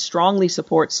Oregonians strongly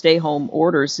support stay-home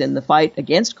orders in the fight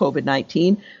against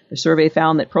COVID-19. The survey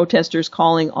found that protesters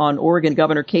calling on Oregon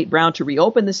Governor Kate Brown to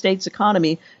reopen the state's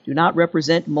economy do not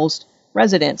represent most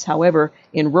residents. However,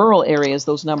 in rural areas,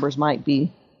 those numbers might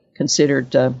be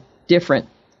considered different.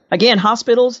 Again,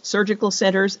 hospitals, surgical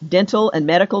centers, dental and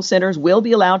medical centers will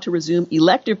be allowed to resume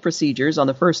elective procedures on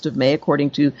the 1st of May,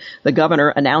 according to the governor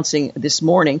announcing this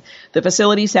morning. The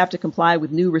facilities have to comply with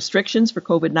new restrictions for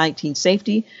COVID-19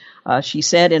 safety. She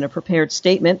said in a prepared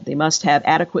statement, they must have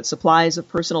adequate supplies of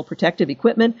personal protective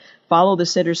equipment, follow the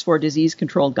Centers for Disease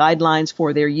Control guidelines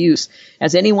for their use.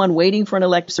 As anyone waiting for an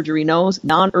elective surgery knows,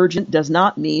 non-urgent does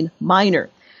not mean minor.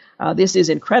 This is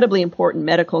incredibly important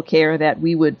medical care that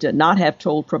we would not have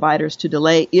told providers to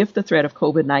delay if the threat of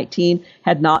COVID-19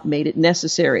 had not made it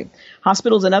necessary.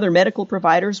 Hospitals and other medical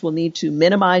providers will need to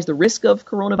minimize the risk of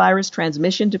coronavirus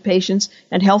transmission to patients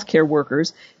and healthcare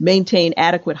workers, maintain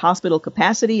adequate hospital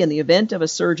capacity in the event of a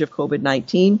surge of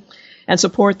COVID-19, and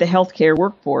support the healthcare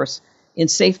workforce in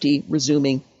safety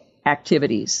resuming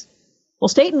activities. Well,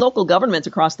 state and local governments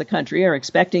across the country are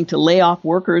expecting to lay off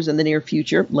workers in the near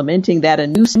future, lamenting that a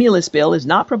new stimulus bill is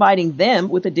not providing them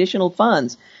with additional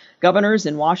funds. Governors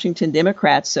and Washington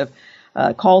Democrats have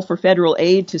called for federal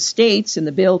aid to states in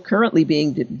the bill currently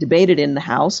being debated in the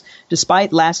House,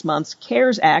 despite last month's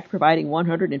CARES Act providing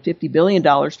 $150 billion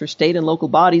for state and local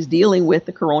bodies dealing with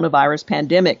the coronavirus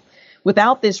pandemic.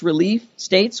 Without this relief,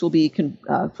 states will be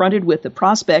confronted with the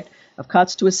prospect of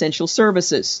cuts to essential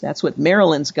services. That's what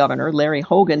Maryland's governor, Larry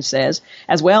Hogan, says,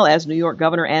 as well as New York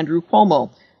Governor Andrew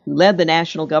Cuomo, who led the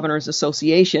National Governors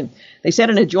Association. They said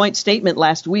in a joint statement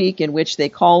last week in which they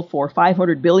called for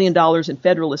 $500 billion in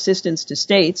federal assistance to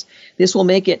states. This will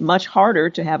make it much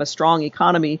harder to have a strong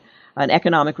economy, an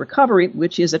economic recovery,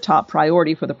 which is a top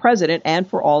priority for the president and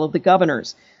for all of the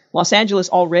governors. Los Angeles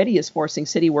already is forcing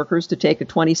city workers to take a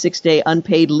 26-day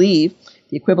unpaid leave,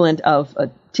 the equivalent of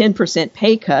a 10%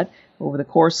 pay cut over the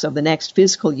course of the next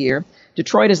fiscal year.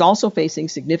 Detroit is also facing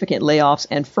significant layoffs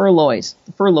and furloughs.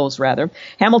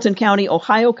 Hamilton County,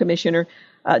 Ohio Commissioner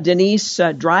Denise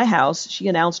Dryhouse, she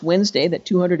announced Wednesday that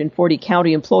 240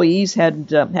 county employees had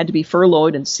to be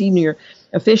furloughed, and senior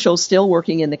officials still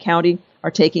working in the county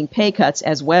are taking pay cuts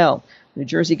as well. New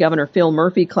Jersey Governor Phil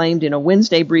Murphy claimed in a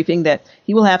Wednesday briefing that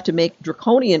he will have to make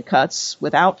draconian cuts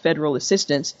without federal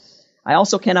assistance. I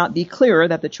also cannot be clearer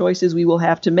that the choices we will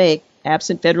have to make,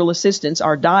 absent federal assistance,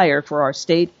 are dire for our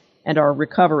state and our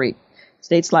recovery.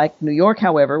 States like New York,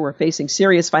 however, were facing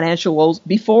serious financial woes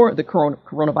before the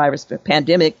coronavirus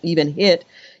pandemic even hit.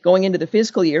 Going into the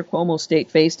fiscal year, Cuomo's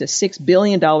state faced a $6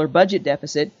 billion budget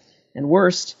deficit, and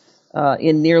worst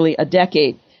in nearly a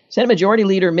decade. Senate Majority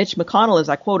Leader Mitch McConnell, as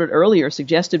I quoted earlier,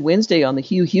 suggested Wednesday on the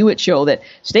Hugh Hewitt Show that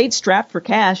states strapped for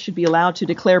cash should be allowed to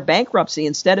declare bankruptcy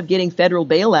instead of getting federal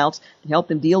bailouts to help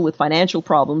them deal with financial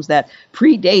problems that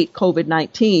predate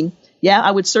COVID-19. Yeah,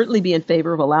 I would certainly be in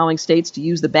favor of allowing states to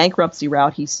use the bankruptcy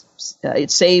route.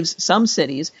 It saves some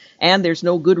cities, and there's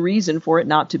no good reason for it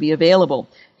not to be available.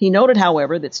 He noted,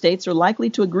 however, that states are likely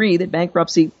to agree that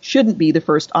bankruptcy shouldn't be the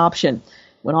first option.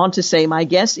 Went on to say, my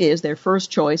guess is their first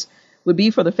choice would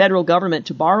be for the federal government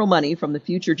to borrow money from the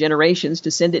future generations to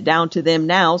send it down to them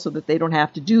now so that they don't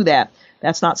have to do that.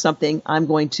 That's not something I'm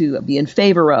going to be in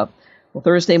favor of. Well,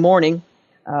 Thursday morning,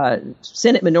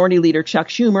 Senate Minority Leader Chuck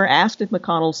Schumer asked if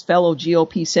McConnell's fellow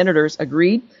GOP senators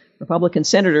agreed. Republican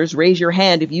senators, raise your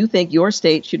hand if you think your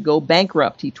state should go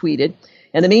bankrupt, he tweeted.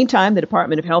 In the meantime, the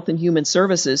Department of Health and Human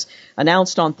Services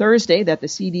announced on Thursday that the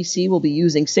CDC will be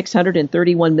using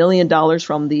 $631 million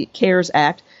from the CARES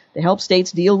Act to help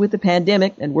states deal with the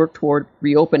pandemic and work toward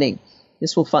reopening.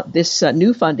 This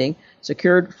new funding,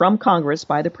 secured from Congress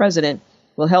by the president,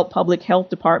 will help public health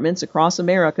departments across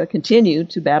America continue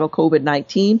to battle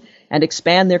COVID-19 and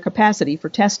expand their capacity for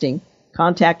testing,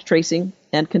 contact tracing,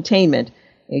 and containment,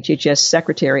 HHS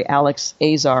Secretary Alex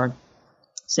Azar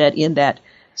said in that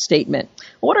statement.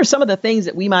 What are some of the things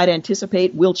that we might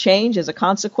anticipate will change as a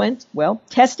consequence? Well,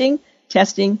 testing.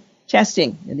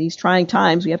 In these trying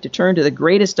times, we have to turn to the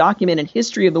greatest document in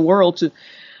history of the world to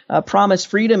promise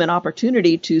freedom and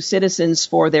opportunity to citizens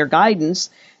for their guidance.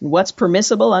 And what's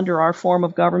permissible under our form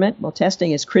of government? Well,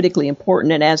 testing is critically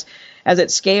important. And as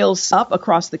it scales up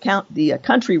across the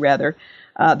country,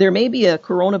 there may be a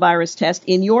coronavirus test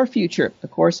in your future.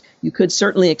 Of course, you could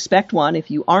certainly expect one if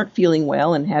you aren't feeling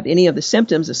well and have any of the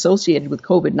symptoms associated with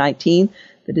COVID-19,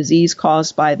 the disease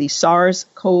caused by the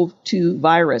SARS-CoV-2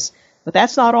 virus. But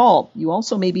that's not all. You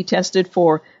also may be tested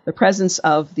for the presence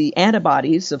of the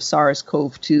antibodies of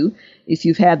SARS-CoV-2 if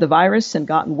you've had the virus and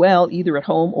gotten well either at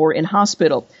home or in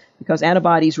hospital. because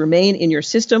antibodies remain in your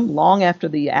system long after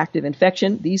the active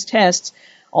infection. These tests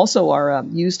also are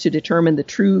used to determine the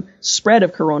true spread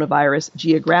of coronavirus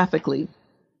geographically.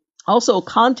 Also,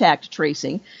 contact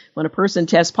tracing. When a person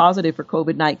tests positive for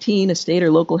COVID-19, a state or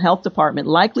local health department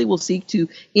likely will seek to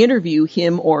interview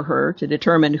him or her to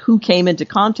determine who came into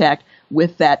contact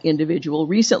with that individual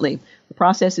recently. The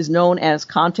process is known as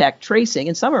contact tracing,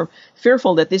 and some are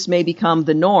fearful that this may become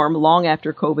the norm long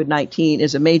after COVID-19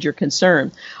 is a major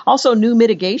concern. Also, new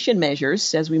mitigation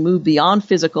measures as we move beyond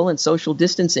physical and social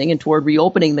distancing and toward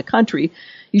reopening the country.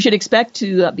 You should expect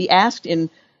to be asked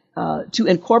to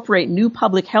incorporate new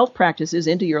public health practices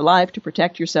into your life to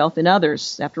protect yourself and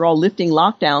others. After all, lifting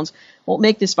lockdowns won't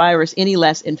make this virus any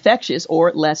less infectious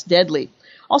or less deadly.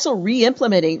 Also,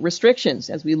 re-implementing restrictions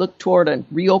as we look toward a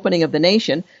reopening of the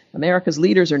nation. America's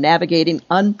leaders are navigating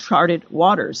uncharted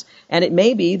waters, and it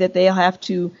may be that they'll have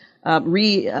to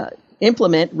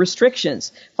implement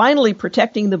restrictions. Finally,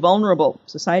 protecting the vulnerable.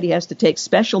 Society has to take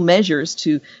special measures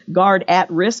to guard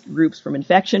at-risk groups from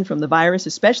infection from the virus,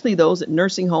 especially those at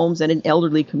nursing homes and in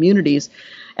elderly communities,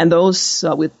 and those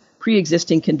with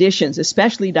pre-existing conditions,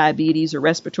 especially diabetes or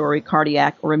respiratory,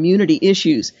 cardiac, or immunity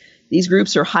issues. These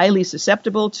groups are highly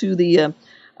susceptible to the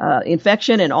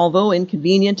infection, and although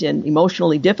inconvenient and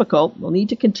emotionally difficult, we'll need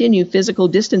to continue physical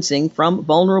distancing from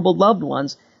vulnerable loved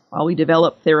ones while we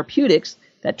develop therapeutics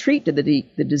that treat the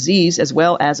disease as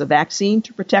well as a vaccine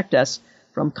to protect us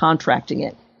from contracting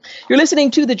it. You're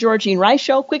listening to The Georgene Rice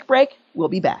Show. Quick break. We'll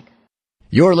be back.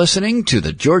 You're listening to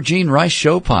The Georgene Rice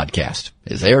Show podcast.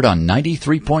 It's aired on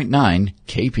 93.9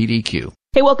 KPDQ.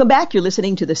 Hey, welcome back. You're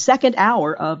listening to the second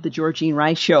hour of The Georgene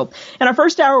Rice Show. In our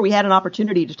first hour, we had an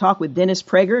opportunity to talk with Dennis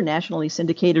Prager, nationally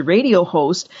syndicated radio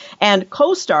host and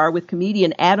co-star with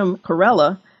comedian Adam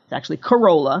Carolla. It's actually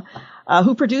Carolla.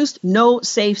 Who produced No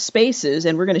Safe Spaces,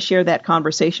 and we're going to share that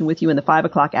conversation with you in the 5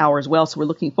 o'clock hour as well, so we're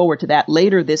looking forward to that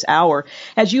later this hour.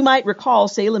 As you might recall,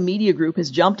 Salem Media Group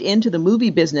has jumped into the movie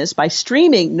business by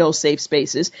streaming No Safe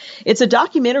Spaces. It's a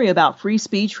documentary about free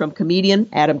speech from comedian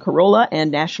Adam Carolla and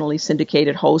nationally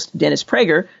syndicated host Dennis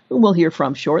Prager, whom we'll hear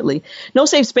from shortly. No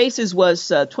Safe Spaces was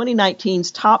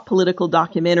 2019's top political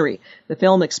documentary. The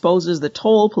film exposes the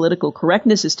toll political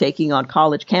correctness is taking on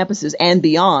college campuses and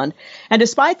beyond. And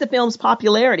despite the film's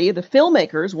popularity, the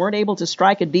filmmakers weren't able to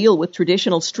strike a deal with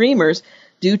traditional streamers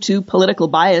due to political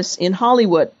bias in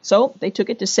Hollywood. So they took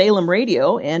it to Salem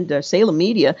Radio and Salem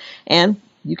Media, and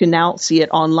you can now see it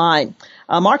online.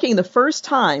 Marking the first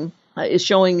time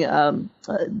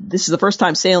this is the first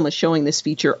time Salem is showing this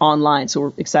feature online, so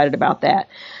we're excited about that.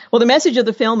 Well, the message of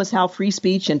the film is how free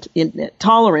speech and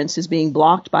tolerance is being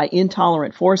blocked by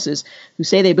intolerant forces who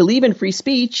say they believe in free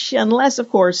speech, unless, of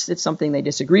course, it's something they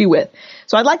disagree with.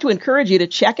 So I'd like to encourage you to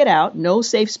check it out. No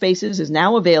Safe Spaces is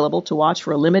now available to watch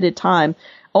for a limited time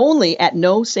only at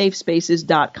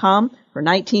nosafespaces.com for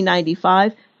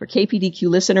 $19.95 for KPDQ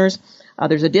listeners.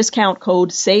 There's a discount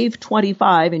code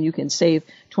SAVE25, and you can save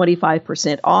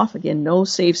 25% off. Again,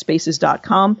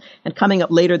 nosafespaces.com. And coming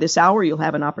up later this hour, you'll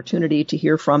have an opportunity to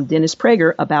hear from Dennis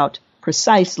Prager about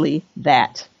precisely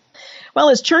that. Well,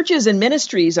 as churches and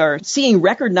ministries are seeing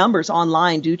record numbers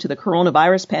online due to the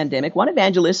coronavirus pandemic, one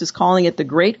evangelist is calling it the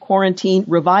Great Quarantine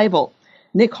Revival.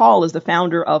 Nick Hall is the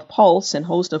founder of Pulse and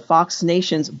host of Fox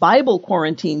Nation's Bible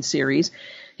Quarantine series.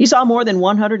 He saw more than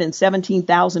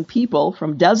 117,000 people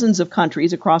from dozens of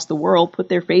countries across the world put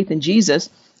their faith in Jesus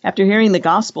after hearing the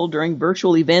gospel during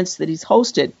virtual events that he's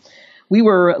hosted. We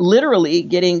were literally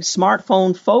getting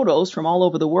smartphone photos from all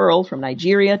over the world, from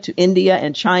Nigeria to India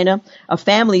and China, of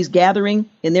families gathering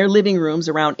in their living rooms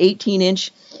around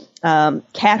 18-inch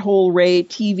cat-hole ray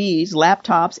TVs,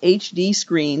 laptops, HD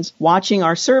screens, watching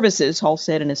our services, Hall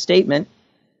said in a statement.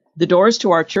 The doors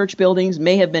to our church buildings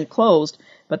may have been closed,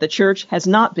 but the church has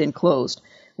not been closed.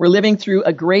 We're living through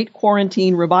a great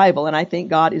quarantine revival, and I think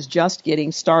God is just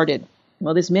getting started.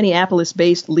 Well, this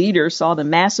Minneapolis-based leader saw the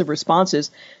massive responses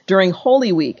during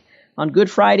Holy Week. On Good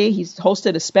Friday, he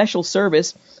hosted a special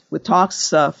service with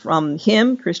talks from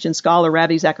him, Christian scholar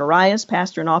Ravi Zacharias,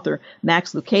 pastor and author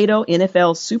Max Lucado,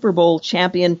 NFL Super Bowl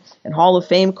champion and Hall of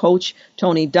Fame coach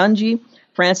Tony Dungy,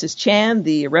 Francis Chan,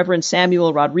 the Reverend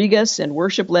Samuel Rodriguez, and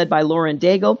worship led by Lauren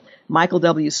Daigle, Michael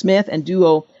W. Smith, and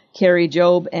duo Carrie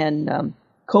Job and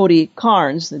Cody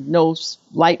Carnes, the no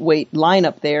lightweight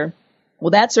lineup there.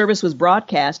 Well, that service was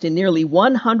broadcast in nearly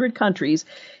 100 countries,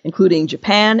 including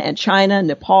Japan and China,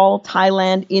 Nepal,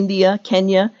 Thailand, India,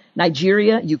 Kenya,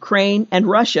 Nigeria, Ukraine, and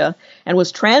Russia, and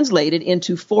was translated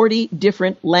into 40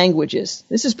 different languages.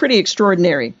 This is pretty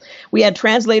extraordinary. We had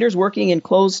translators working in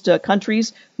closed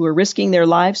countries who are risking their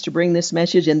lives to bring this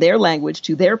message in their language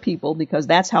to their people because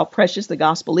that's how precious the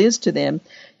gospel is to them,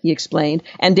 he explained.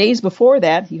 And days before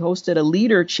that, he hosted a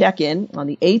leader check-in on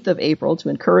the 8th of April to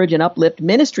encourage and uplift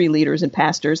ministry leaders and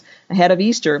pastors ahead of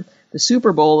Easter, the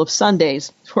Super Bowl of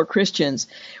Sundays for Christians.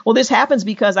 Well, this happens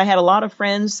because I had a lot of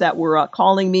friends that were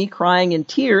calling me, crying in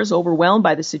tears, overwhelmed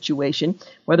by the situation,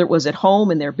 whether it was at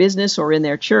home, in their business, or in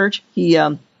their church. He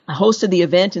hosted the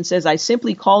event and says, I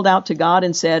simply called out to God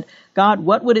and said, God,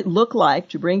 what would it look like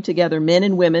to bring together men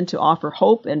and women to offer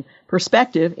hope and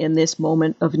perspective in this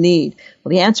moment of need? Well,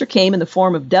 the answer came in the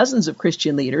form of dozens of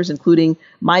Christian leaders, including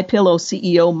MyPillow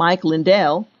CEO Mike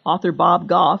Lindell, author Bob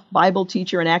Goff, Bible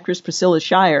teacher and actress Priscilla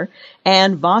Shirer,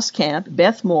 Ann Voskamp,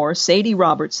 Beth Moore, Sadie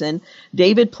Robertson,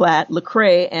 David Platt,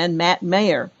 Lecrae, and Matt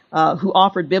Mayer, who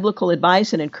offered biblical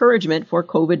advice and encouragement for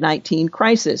COVID-19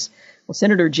 crisis. Well,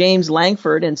 Senator James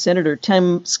Langford and Senator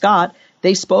Tim Scott,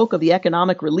 they spoke of the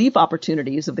economic relief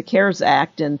opportunities of the CARES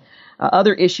Act and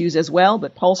other issues as well,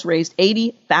 but Pulse raised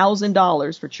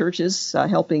 $80,000 for churches,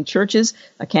 helping churches,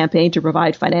 a campaign to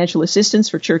provide financial assistance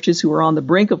for churches who are on the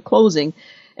brink of closing,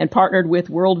 and partnered with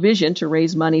World Vision to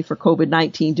raise money for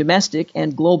COVID-19 domestic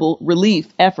and global relief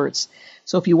efforts.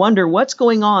 So if you wonder what's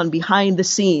going on behind the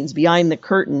scenes, behind the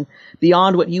curtain,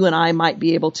 beyond what you and I might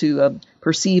be able to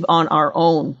perceive on our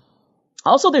own.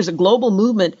 Also, there's a global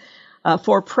movement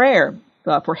for prayer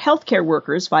for healthcare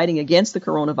workers fighting against the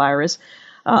coronavirus.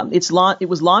 It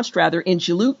was launched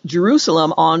in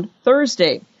Jerusalem on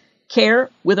Thursday. Care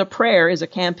with a Prayer is a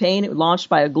campaign launched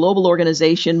by a global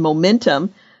organization,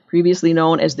 Momentum, previously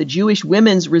known as the Jewish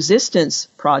Women's Resistance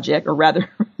Project, or rather,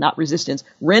 not resistance,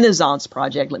 Renaissance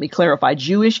Project. Let me clarify,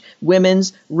 Jewish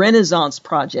Women's Renaissance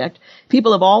Project.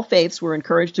 People of all faiths were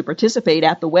encouraged to participate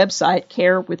at the website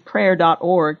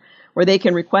carewithprayer.org, where they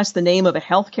can request the name of a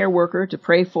healthcare worker to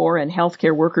pray for, and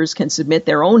healthcare workers can submit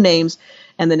their own names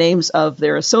and the names of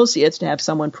their associates to have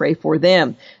someone pray for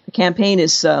them. The campaign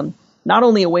is not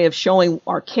only a way of showing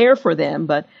our care for them,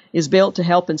 but is built to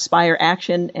help inspire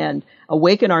action and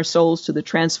awaken our souls to the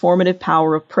transformative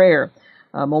power of prayer.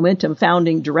 Momentum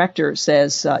founding director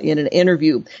says in an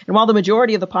interview. And while the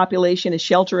majority of the population is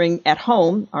sheltering at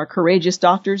home, our courageous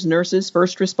doctors, nurses,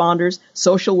 first responders,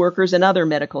 social workers, and other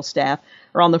medical staff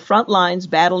are on the front lines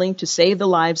battling to save the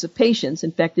lives of patients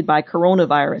infected by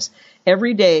coronavirus.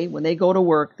 Every day when they go to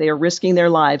work, they are risking their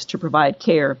lives to provide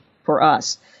care for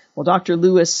us. Well, Dr.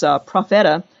 Louis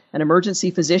Profeta, an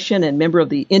emergency physician and member of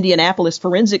the Indianapolis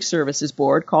Forensic Services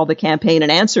Board, called the campaign an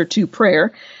answer to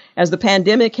prayer, as the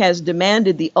pandemic has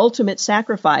demanded the ultimate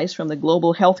sacrifice from the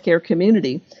global healthcare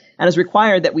community and has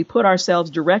required that we put ourselves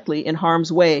directly in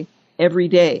harm's way every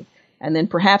day, and then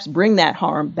perhaps bring that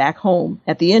harm back home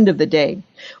at the end of the day.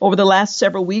 Over the last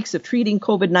several weeks of treating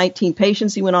COVID-19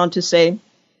 patients, he went on to say,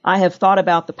 I have thought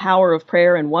about the power of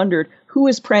prayer and wondered who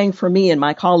is praying for me and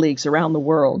my colleagues around the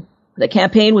world. The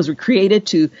campaign was created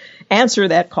to answer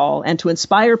that call and to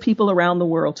inspire people around the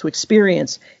world to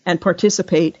experience and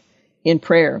participate in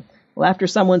prayer. Well, after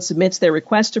someone submits their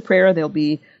request to prayer,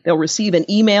 they'll receive an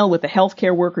email with the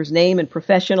healthcare worker's name and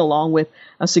profession, along with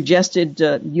a suggested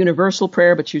universal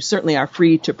prayer, but you certainly are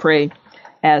free to pray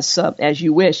as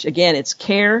you wish. Again, it's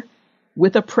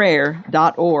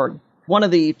carewithaprayer.org. One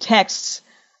of the texts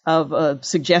of a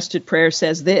suggested prayer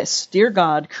says this: Dear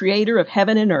God, creator of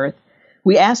heaven and earth,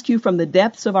 we ask you from the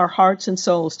depths of our hearts and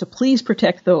souls to please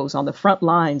protect those on the front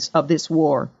lines of this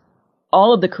war.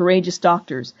 All of the courageous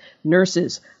doctors,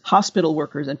 nurses, hospital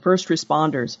workers, and first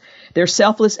responders. Their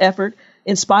selfless effort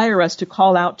inspire us to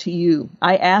call out to you.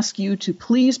 I ask you to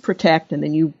please protect, and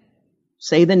then you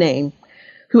say the name,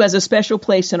 who has a special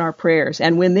place in our prayers.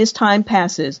 And when this time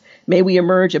passes, may we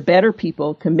emerge a better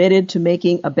people committed to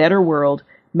making a better world.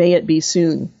 May it be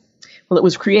soon. Well, it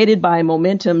was created by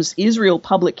Momentum's Israel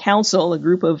Public Council, a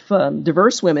group of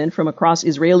diverse women from across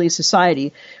Israeli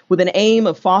society, with an aim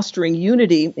of fostering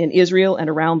unity in Israel and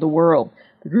around the world.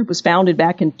 The group was founded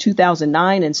back in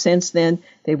 2009, and since then,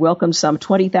 they've welcomed some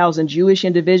 20,000 Jewish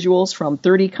individuals from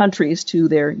 30 countries to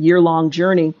their year-long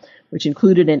journey, which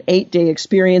included an 8-day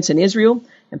experience in Israel,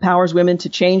 empowers women to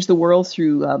change the world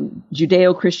through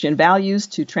Judeo-Christian values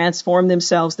to transform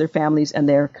themselves, their families, and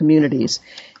their communities.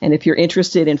 And if you're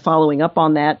interested in following up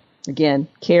on that, again,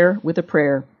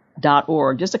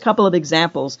 carewithaprayer.org. Just a couple of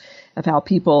examples of how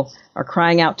people are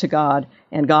crying out to God,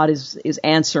 and God is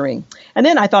answering. And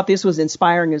then I thought this was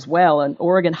inspiring as well. An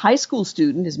Oregon high school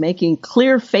student is making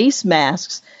clear face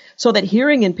masks so that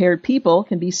hearing impaired people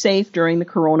can be safe during the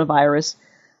coronavirus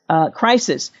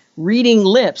crisis. reading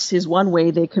lips is one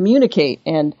way they communicate.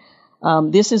 And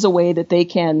this is a way that they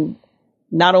can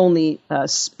not only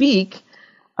speak,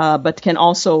 but can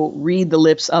also read the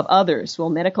lips of others. Well,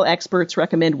 medical experts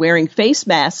recommend wearing face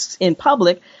masks in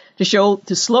public to slow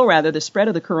the spread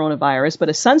of the coronavirus. But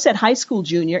a Sunset High School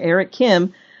junior, Eric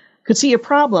Kim, could see a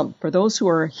problem. For those who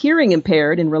are hearing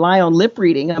impaired and rely on lip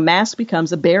reading, a mask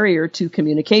becomes a barrier to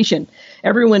communication.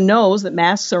 Everyone knows that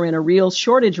masks are in a real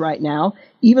shortage right now.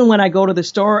 Even when I go to the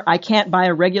store, I can't buy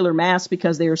a regular mask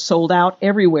because they are sold out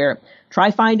everywhere. Try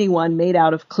finding one made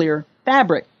out of clear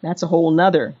fabric. That's a whole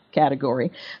nother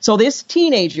category. So this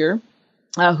teenager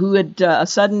who had a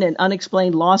sudden and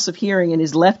unexplained loss of hearing in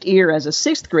his left ear as a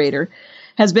sixth grader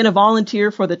has been a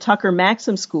volunteer for the Tucker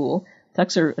Maxim School.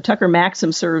 Tucker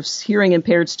Maxim serves hearing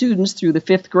impaired students through the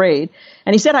fifth grade.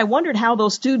 And he said, I wondered how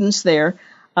those students there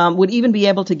would even be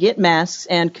able to get masks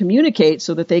and communicate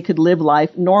so that they could live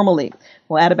life normally.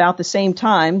 Well, at about the same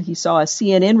time, he saw a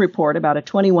CNN report about a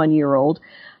 21-year-old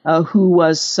who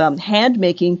was hand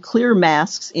making clear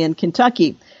masks in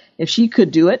Kentucky. If she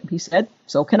could do it, he said,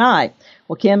 so can I.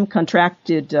 Well, Kim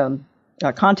contacted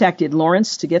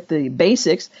Lawrence to get the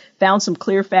basics, found some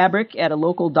clear fabric at a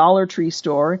local Dollar Tree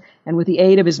store, and with the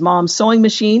aid of his mom's sewing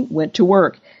machine, went to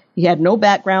work. He had no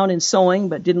background in sewing,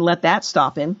 but didn't let that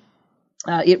stop him.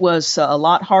 It was a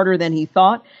lot harder than he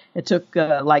thought. It took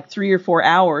like 3 or 4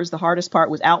 hours. The hardest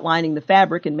part was outlining the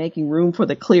fabric and making room for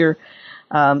the clear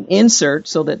insert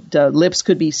so that lips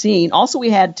could be seen. Also,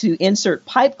 we had to insert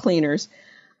pipe cleaners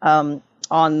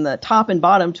on the top and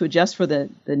bottom to adjust for the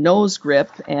nose grip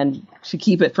and to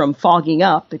keep it from fogging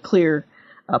up the clear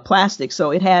plastic.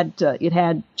 So it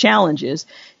had challenges.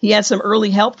 He had some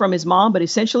early help from his mom, but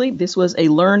essentially this was a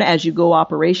learn-as-you-go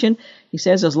operation. He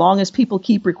says, as long as people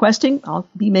keep requesting, I'll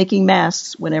be making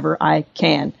masks whenever I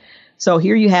can. So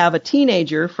here you have a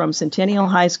teenager from Centennial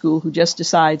High School who just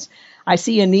decides, I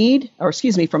see a need,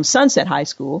 from Sunset High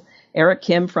School, Eric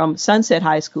Kim from Sunset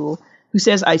High School, who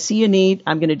says, I see a need,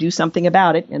 I'm going to do something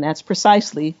about it, and that's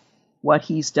precisely what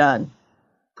he's done.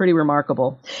 Pretty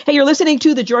remarkable. Hey, you're listening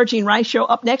to The Georgene Rice Show.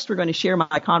 Up next, we're going to share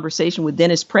my conversation with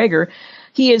Dennis Prager.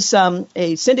 He is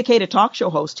a syndicated talk show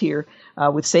host here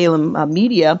with Salem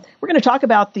Media. We're going to talk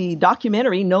about the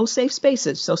documentary No Safe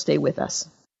Spaces, so stay with us.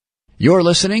 You're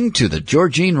listening to The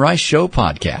Georgene Rice Show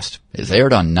podcast. It's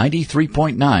aired on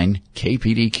 93.9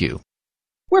 KPDQ.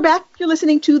 We're back. You're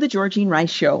listening to The Georgene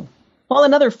Rice Show. Well,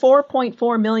 another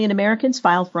 4.4 million Americans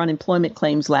filed for unemployment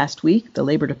claims last week. The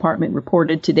Labor Department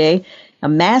reported today a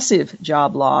massive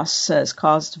job loss as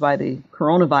caused by the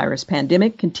coronavirus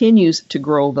pandemic continues to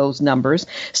grow those numbers.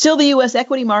 Still, the U.S.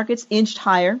 equity markets inched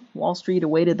higher. Wall Street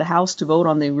awaited the House to vote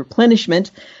on the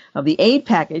replenishment of the aid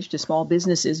package to small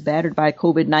businesses battered by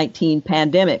COVID-19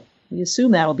 pandemic. We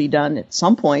assume that'll be done at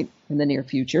some point in the near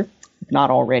future, if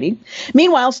not already.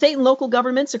 Meanwhile, state and local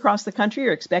governments across the country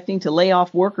are expecting to lay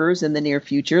off workers in the near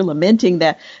future, lamenting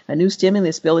that a new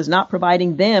stimulus bill is not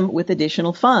providing them with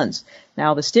additional funds.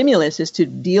 Now, the stimulus is to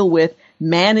deal with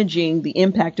managing the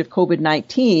impact of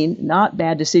COVID-19, not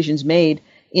bad decisions made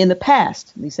in the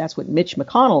past. At least that's what Mitch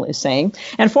McConnell is saying.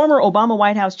 And former Obama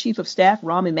White House Chief of Staff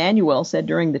Rahm Emanuel said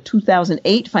during the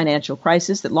 2008 financial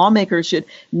crisis that lawmakers should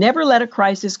never let a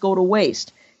crisis go to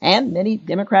waste. And many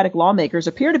Democratic lawmakers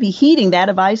appear to be heeding that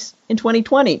advice in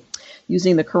 2020,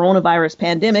 using the coronavirus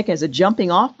pandemic as a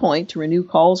jumping-off point to renew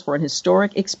calls for an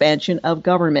historic expansion of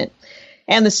government.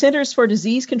 And the Centers for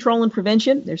Disease Control and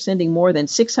Prevention, they're sending more than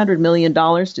 $600 million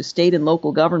to state and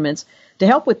local governments to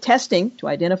help with testing to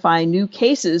identify new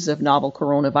cases of novel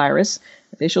coronavirus.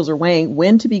 Officials are weighing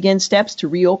when to begin steps to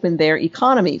reopen their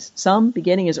economies, some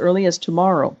beginning as early as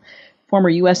tomorrow. Former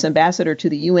U.S. Ambassador to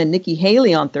the UN, Nikki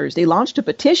Haley, on Thursday launched a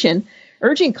petition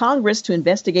urging Congress to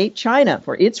investigate China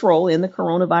for its role in the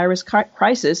coronavirus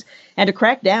crisis and to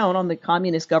crack down on the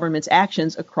communist government's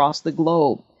actions across the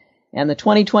globe. And the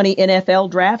 2020 NFL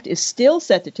draft is still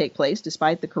set to take place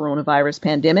despite the coronavirus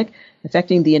pandemic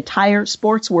affecting the entire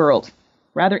sports world.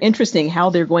 Rather interesting how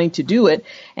they're going to do it.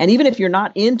 And even if you're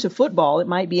not into football, it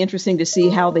might be interesting to see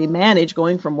how they manage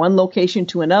going from one location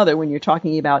to another when you're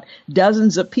talking about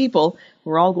dozens of people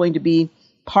who are all going to be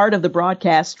part of the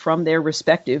broadcast from their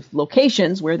respective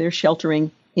locations where they're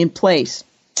sheltering in place.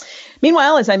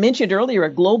 Meanwhile, as I mentioned earlier, a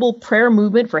global prayer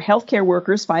movement for healthcare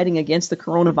workers fighting against the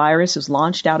coronavirus is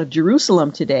launched out of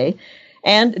Jerusalem today.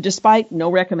 And despite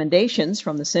no recommendations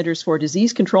from the Centers for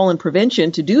Disease Control and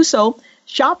Prevention to do so,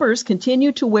 shoppers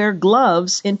continue to wear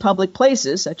gloves in public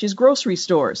places, such as grocery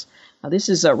stores. Now, this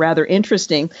is rather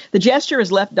interesting. The gesture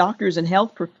has left doctors and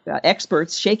health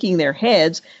experts shaking their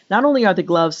heads. Not only are the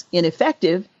gloves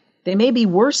ineffective, they may be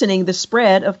worsening the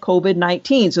spread of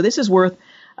COVID-19. So this is worth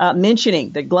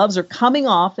mentioning that gloves are coming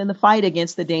off in the fight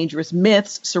against the dangerous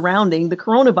myths surrounding the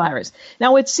coronavirus.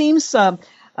 Now, it seems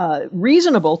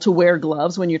reasonable to wear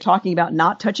gloves when you're talking about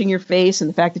not touching your face and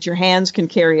the fact that your hands can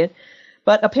carry it.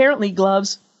 But apparently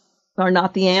gloves are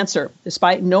not the answer.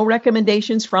 Despite no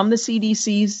recommendations from the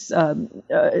CDC's,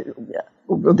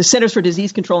 the Centers for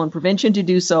Disease Control and Prevention to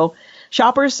do so,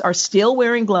 shoppers are still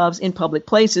wearing gloves in public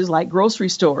places like grocery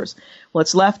stores. Well,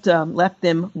 it's left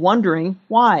them wondering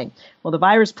why. Well, the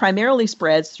virus primarily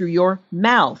spreads through your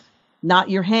mouth, not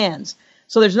your hands.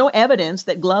 So there's no evidence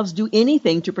that gloves do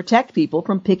anything to protect people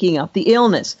from picking up the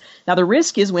illness. Now, the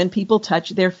risk is when people touch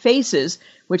their faces,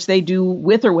 which they do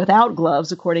with or without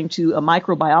gloves, according to a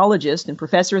microbiologist and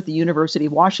professor at the University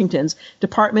of Washington's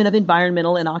Department of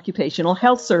Environmental and Occupational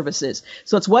Health Services.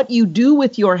 So it's what you do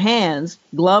with your hands,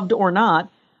 gloved or not,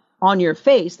 on your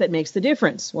face that makes the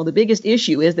difference. Well, the biggest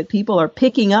issue is that people are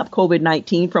picking up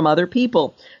COVID-19 from other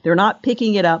people. They're not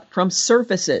picking it up from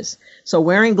surfaces. So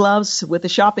wearing gloves with a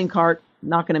shopping cart,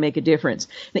 not going to make a difference.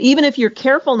 Now, even if you're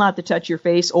careful not to touch your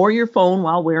face or your phone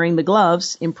while wearing the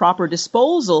gloves, improper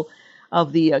disposal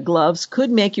of the gloves could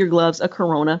make your gloves a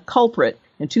corona culprit.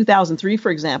 In 2003,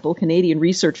 for example, Canadian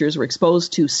researchers were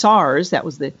exposed to SARS, that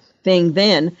was the thing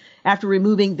then, after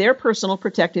removing their personal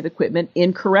protective equipment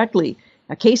incorrectly.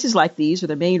 Now, cases like these are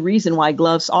the main reason why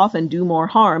gloves often do more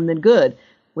harm than good.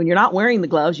 When you're not wearing the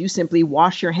gloves, you simply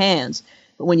wash your hands.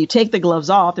 But when you take the gloves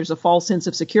off, there's a false sense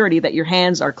of security that your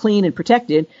hands are clean and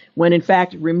protected, when in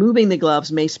fact removing the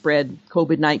gloves may spread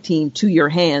COVID-19 to your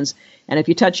hands. And if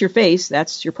you touch your face,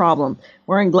 that's your problem.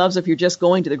 Wearing gloves if you're just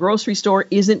going to the grocery store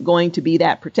isn't going to be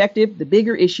that protective. The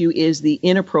bigger issue is the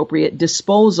inappropriate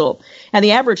disposal. And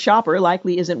the average shopper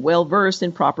likely isn't well versed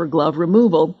in proper glove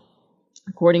removal,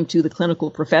 according to the clinical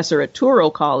professor at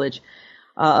Touro College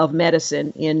of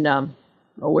Medicine in,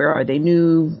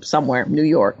 New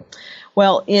York.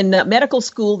 Well, in medical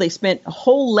school, they spent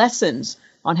whole lessons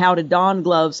on how to don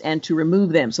gloves and to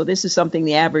remove them. So this is something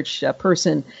the average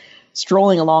person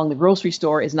strolling along the grocery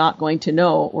store is not going to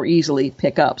know or easily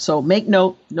pick up. So make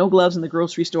note, no gloves in the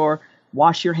grocery store,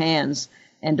 wash your hands,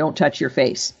 and don't touch your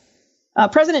face.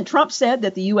 President Trump said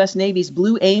that the U.S. Navy's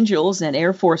Blue Angels and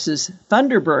Air Force's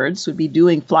Thunderbirds would be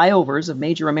doing flyovers of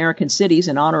major American cities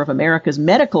in honor of America's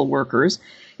medical workers,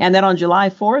 and that on July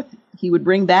 4th, he would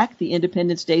bring back the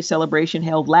Independence Day celebration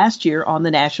held last year on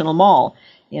the National Mall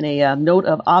in a note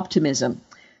of optimism.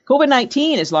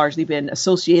 COVID-19 has largely been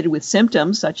associated with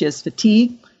symptoms such as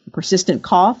fatigue, a persistent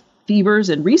cough, fevers,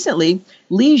 and recently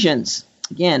lesions.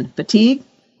 Again, fatigue,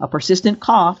 a persistent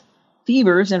cough,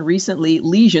 fevers, and recently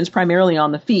lesions primarily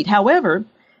on the feet. However,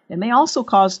 it may also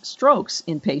cause strokes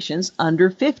in patients under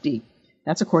 50.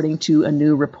 That's according to a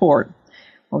new report.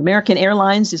 Well, American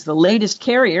Airlines is the latest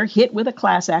carrier hit with a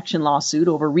class action lawsuit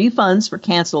over refunds for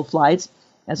canceled flights,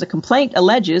 as a complaint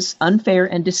alleges unfair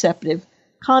and deceptive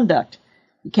conduct.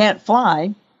 You can't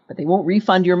fly, but they won't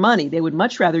refund your money. They would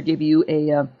much rather give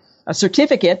you a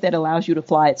certificate that allows you to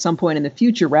fly at some point in the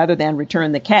future rather than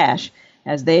return the cash,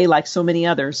 as they, like so many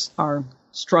others, are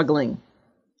struggling.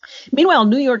 Meanwhile,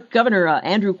 New York Governor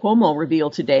Andrew Cuomo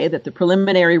revealed today that the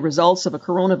preliminary results of a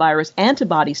coronavirus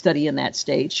antibody study in that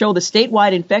state show the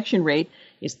statewide infection rate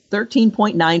is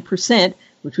 13.9%,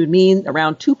 which would mean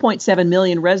around 2.7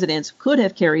 million residents could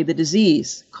have carried the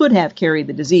disease.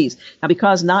 Now,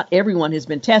 because not everyone has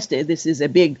been tested, this is a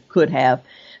big could have.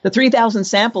 The 3,000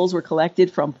 samples were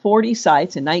collected from 40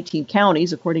 sites in 19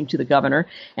 counties, according to the governor,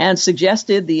 and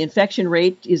suggested the infection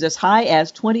rate is as high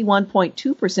as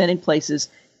 21.2% in places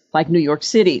like New York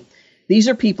City. These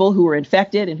are people who were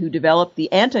infected and who developed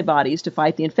the antibodies to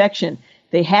fight the infection.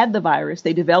 They had the virus,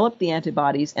 they developed the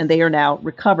antibodies, and they are now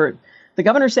recovered. The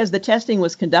governor says the testing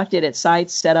was conducted at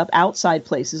sites set up outside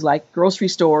places like grocery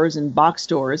stores and box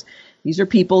stores. These are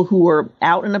people who were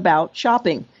out and about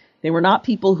shopping. They were not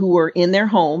people who were in their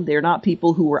home. They're not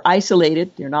people who were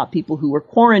isolated. They're not people who were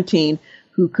quarantined,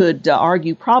 who could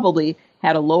argue probably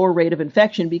had a lower rate of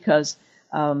infection because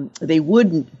they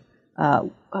wouldn't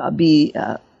come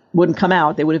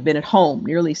out. They would have been at home.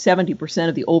 Nearly 70%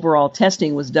 of the overall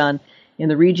testing was done in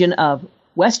the region of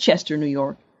Westchester, New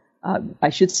York.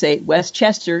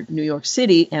 Westchester, New York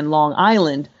City, and Long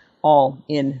Island, all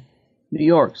in New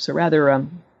York. So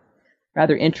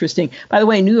rather interesting. By the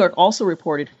way, New York also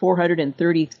reported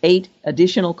 438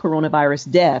 additional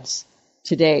coronavirus deaths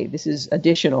today. This is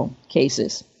additional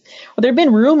cases. Well, there have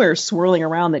been rumors swirling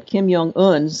around that Kim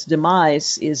Jong-un's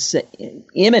demise is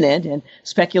imminent and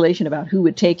speculation about who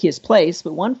would take his place.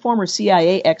 But one former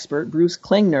CIA expert, Bruce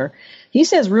Klingner, he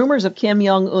says rumors of Kim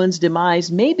Jong-un's demise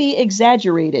may be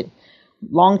exaggerated.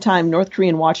 Longtime North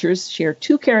Korean watchers share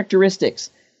two characteristics,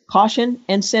 caution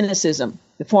and cynicism.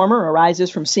 The former arises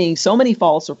from seeing so many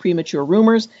false or premature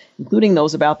rumors, including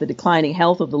those about the declining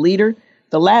health of the leader.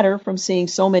 The latter from seeing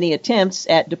so many attempts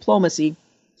at diplomacy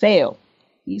fail.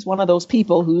 He's one of those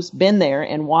people who's been there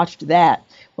and watched that.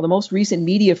 Well, the most recent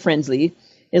media frenzy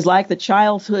is like the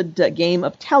childhood game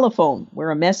of telephone,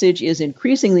 where a message is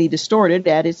increasingly distorted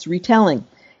at its retelling.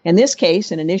 In this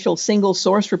case, an initial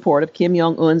single-source report of Kim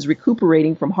Jong-un's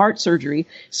recuperating from heart surgery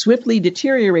swiftly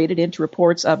deteriorated into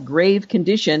reports of grave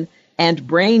condition and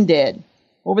brain dead.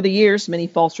 Over the years, many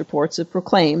false reports have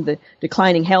proclaimed the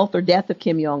declining health or death of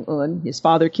Kim Jong-un, his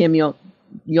father Kim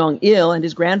Jong-il, and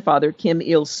his grandfather Kim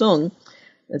Il-sung.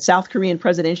 The South Korean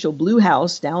presidential Blue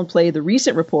House downplayed the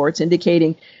recent reports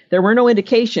indicating there were no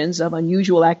indications of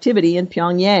unusual activity in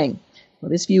Pyongyang.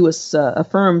 Well, this view was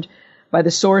affirmed by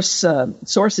the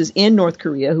sources in North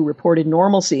Korea who reported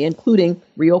normalcy, including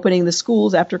reopening the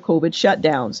schools after COVID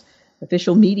shutdowns.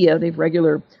 Official media, they've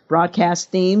regular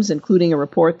broadcast themes, including a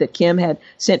report that Kim had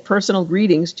sent personal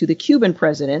greetings to the Cuban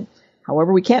president.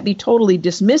 However, we can't be totally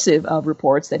dismissive of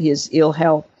reports that his ill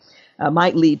health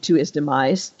might lead to his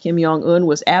demise. Kim Jong-un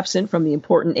was absent from the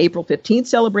important April 15th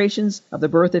celebrations of the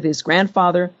birth of his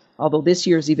grandfather, although this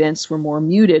year's events were more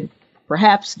muted,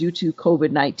 perhaps due to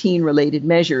COVID-19 related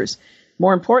measures.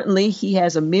 More importantly, he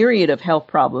has a myriad of health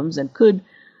problems and could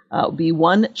be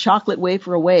one chocolate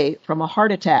wafer away from a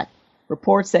heart attack.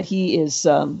 Reports that he is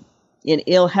in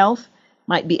ill health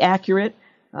might be accurate.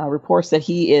 Reports that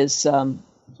he is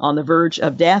on the verge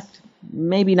of death,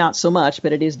 maybe not so much,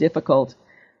 but it is difficult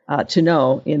to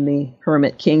know in the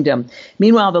Hermit Kingdom.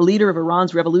 Meanwhile, the leader of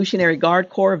Iran's Revolutionary Guard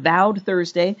Corps vowed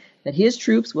Thursday that his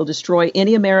troops will destroy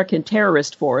any American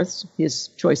terrorist force, his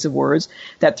choice of words,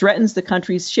 that threatens the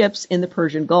country's ships in the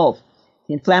Persian Gulf.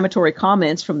 The inflammatory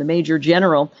comments from the Major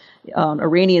General on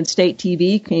Iranian state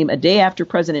TV came a day after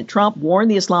President Trump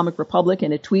warned the Islamic Republic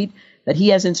in a tweet that he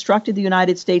has instructed the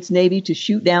United States Navy to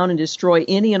shoot down and destroy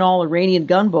any and all Iranian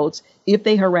gunboats if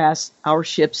they harass our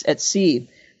ships at sea.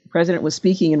 The president was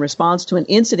speaking in response to an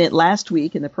incident last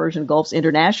week in the Persian Gulf's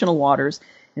international waters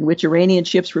in which Iranian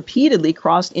ships repeatedly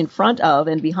crossed in front of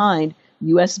and behind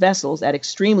U.S. vessels at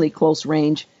extremely close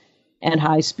range and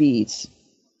high speeds.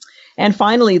 And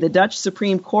finally, the Dutch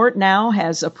Supreme Court now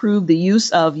has approved the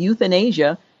use of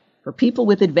euthanasia for people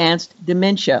with advanced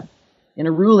dementia, in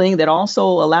a ruling that also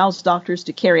allows doctors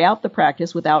to carry out the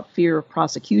practice without fear of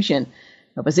prosecution.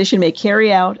 A physician may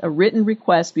carry out a written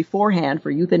request beforehand for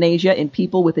euthanasia in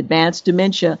people with advanced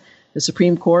dementia, the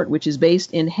Supreme Court, which is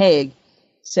based in Hague,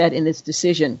 said in its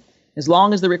decision. As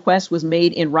long as the request was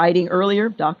made in writing earlier,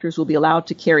 doctors will be allowed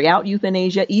to carry out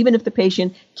euthanasia, even if the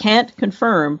patient can't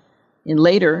confirm in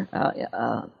later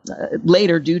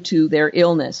due to their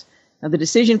illness. Now, the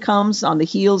decision comes on the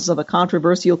heels of a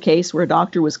controversial case where a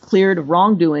doctor was cleared of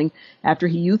wrongdoing after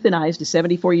he euthanized a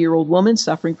 74-year-old woman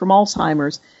suffering from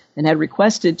Alzheimer's and had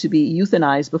requested to be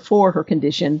euthanized before her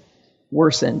condition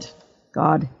worsened.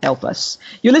 God help us.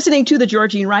 You're listening to The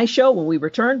Georgene Rice Show. When we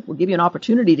return, we'll give you an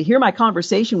opportunity to hear my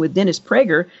conversation with Dennis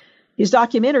Prager. His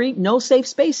documentary, No Safe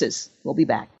Spaces. We'll be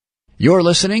back. You're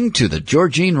listening to The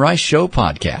Georgene Rice Show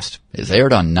podcast. It's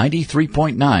aired on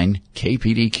 93.9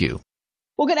 KPDQ.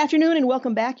 Well, good afternoon and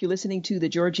welcome back. You're listening to The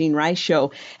Georgene Rice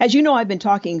Show. As you know, I've been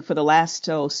talking for the last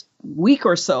week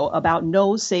or so about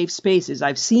No Safe Spaces.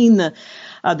 I've seen the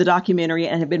documentary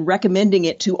and have been recommending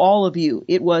it to all of you.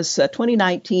 It was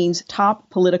 2019's top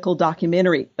political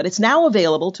documentary, but it's now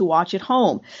available to watch at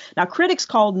home. Now, critics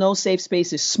called No Safe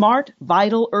Spaces smart,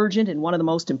 vital, urgent, and one of the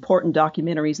most important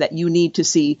documentaries that you need to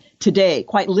see today,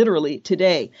 quite literally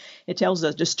today. It tells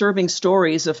us disturbing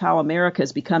stories of how America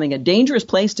is becoming a dangerous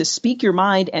place to speak your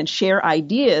mind and share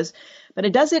ideas, but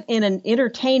it does it in an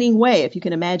entertaining way, if you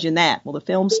can imagine that. Well, the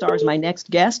film stars my next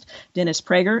guest, Dennis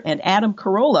Prager, and Adam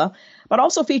Carolla, but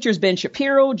also features Ben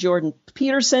Shapiro, Jordan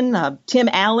Peterson, Tim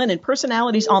Allen, and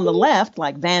personalities on the left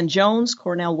like Van Jones,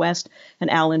 Cornel West, and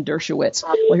Alan Dershowitz.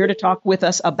 Well, here to talk with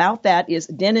us about that is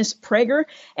Dennis Prager,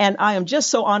 and I am just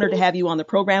so honored to have you on the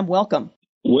program. Welcome.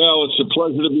 Well, it's a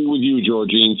pleasure to be with you,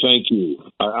 Georgene. Thank you.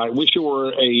 I wish it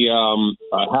were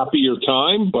a happier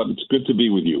time, but it's good to be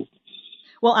with you.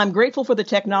 Well, I'm grateful for the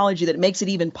technology that makes it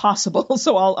even possible,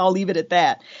 so I'll leave it at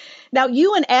that. Now,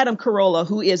 you and Adam Carolla,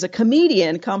 who is a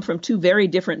comedian, come from two very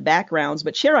different backgrounds,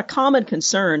 but share a common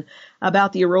concern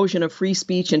about the erosion of free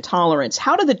speech and tolerance.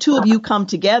 How did the two of you come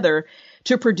together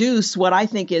to produce what I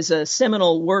think is a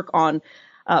seminal work on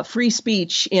free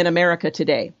speech in America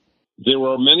today? There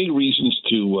are many reasons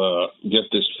to get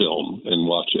this film and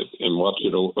watch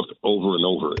it over and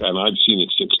over. And I've seen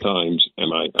it 6 times,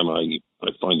 and I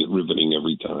find it riveting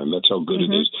every time. That's how good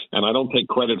it is. And I don't take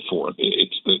credit for it.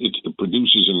 It's the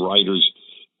producers and writers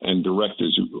and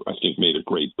directors who I think made it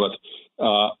great. But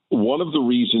one of the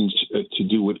reasons to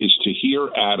do it is to hear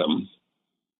Adam,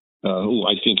 who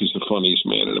I think is the funniest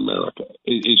man in America,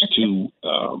 is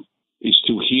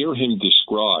to hear him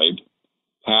describe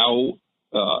how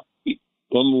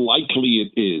unlikely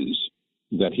it is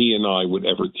that he and I would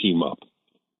ever team up.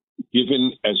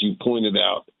 Given, as you pointed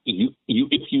out,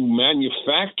 if you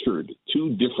manufactured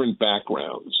two different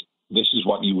backgrounds, this is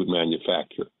what you would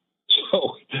manufacture.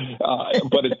 So,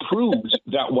 but it proves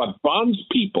that what bonds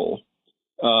people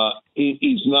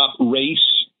is not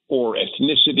race or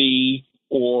ethnicity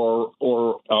or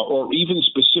even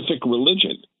specific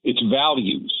religion. It's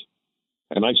values.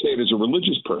 And I say it as a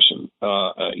religious person.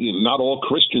 Not all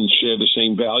Christians share the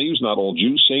same values. Not all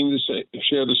Jews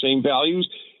share the same values.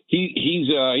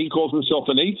 He calls himself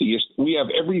an atheist. We have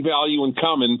every value in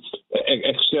common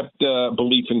except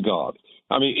belief in God.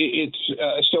 I mean,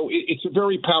 it's a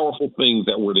very powerful thing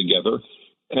that we're together,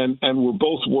 and we're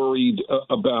both worried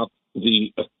about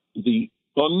the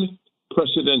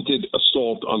unprecedented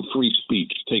assault on free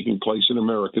speech taking place in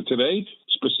America today,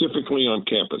 specifically on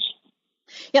campus.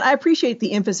 Yeah, I appreciate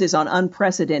the emphasis on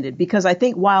unprecedented, because I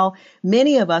think while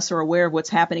many of us are aware of what's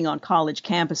happening on college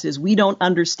campuses, we don't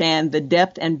understand the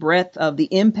depth and breadth of the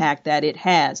impact that it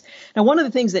has. Now, one of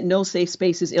the things that No Safe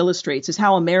Spaces illustrates is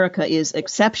how America is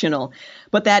exceptional,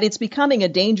 but that it's becoming a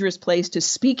dangerous place to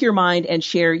speak your mind and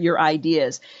share your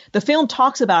ideas. The film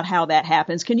talks about how that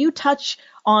happens. Can you touch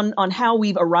on how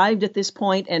we've arrived at this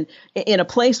point and in a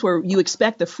place where you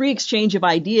expect the free exchange of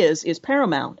ideas is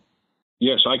paramount?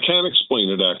 Yes, I can explain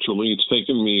it, actually. It's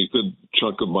taken me a good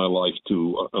chunk of my life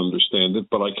to understand it,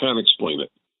 but I can explain it.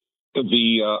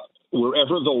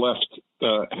 Wherever the left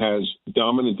has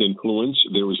dominant influence,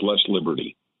 there is less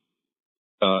liberty.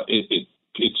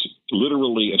 It's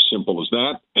literally as simple as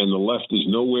that, and the left is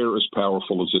nowhere as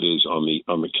powerful as it is on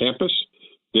the campus.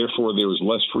 Therefore, there is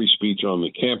less free speech on the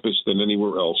campus than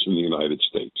anywhere else in the United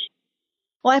States.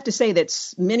 Well, I have to say that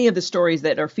many of the stories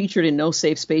that are featured in No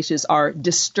Safe Spaces are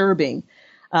disturbing.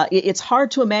 It's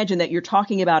hard to imagine that you're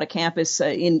talking about a campus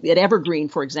at Evergreen,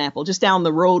 for example, just down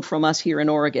the road from us here in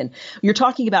Oregon. You're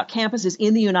talking about campuses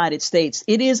in the United States.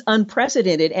 It is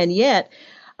unprecedented, and yet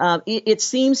it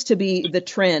seems to be the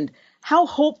trend. How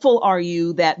hopeful are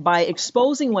you that by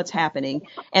exposing what's happening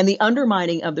and the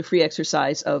undermining of the free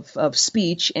exercise of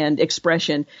speech and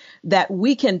expression, that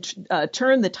we can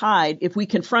turn the tide if we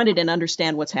confront it and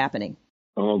understand what's happening?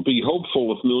 I'll be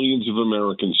hopeful if millions of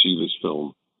Americans see this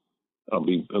film.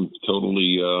 I'm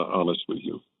totally honest with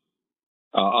you.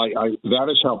 That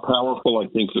is how powerful I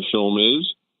think the film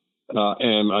is.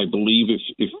 And I believe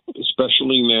if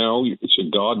especially now, it's a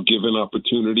God-given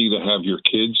opportunity to have your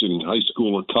kids in high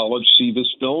school or college see this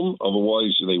film.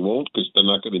 Otherwise, they won't, because they're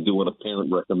not going to do what a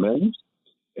parent recommends.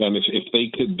 And if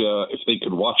they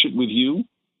could watch it with you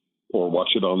or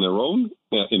watch it on their own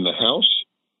in the house,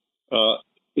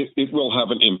 it will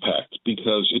have an impact,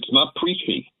 because it's not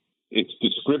preachy. It's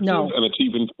descriptive, and it's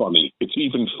even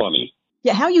funny.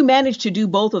 Yeah, how you manage to do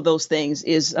both of those things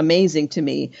is amazing to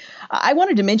me. I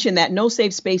wanted to mention that No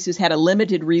Safe Spaces had a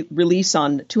limited release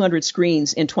on 200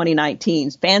 screens in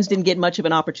 2019. Fans didn't get much of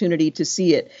an opportunity to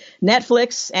see it.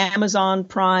 Netflix, Amazon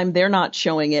Prime, they're not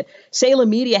showing it.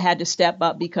 Salem Media had to step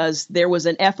up because there was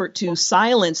an effort to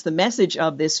silence the message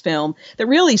of this film that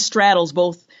really straddles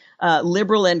both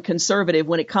liberal and conservative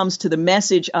when it comes to the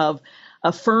message of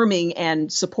affirming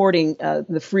and supporting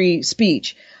the free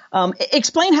speech.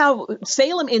 Explain how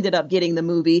Salem ended up getting the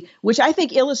movie, which I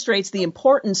think illustrates the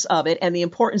importance of it and the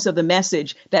importance of the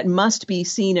message that must be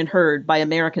seen and heard by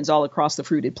Americans all across the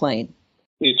fruited plain.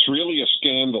 It's really a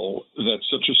scandal that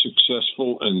such a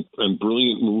successful and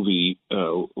brilliant movie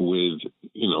with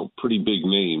pretty big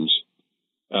names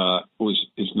was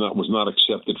not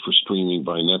accepted for streaming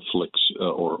by Netflix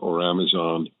or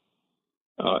Amazon.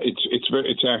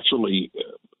 It's actually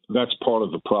that's part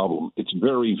of the problem. It's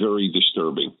very, very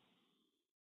disturbing.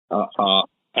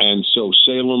 And so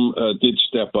Salem did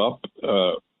step up,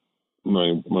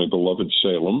 my beloved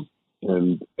Salem,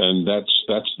 and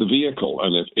that's the vehicle.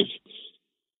 And if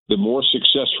the more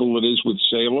successful it is with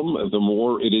Salem, the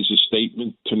more it is a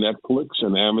statement to Netflix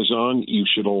and Amazon. You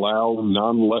should allow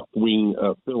non-left-wing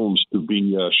films to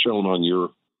be shown on your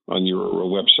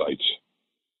websites,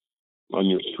 on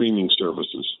your streaming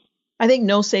services. I think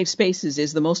No Safe Spaces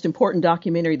is the most important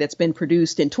documentary that's been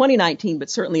produced in 2019,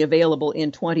 but certainly available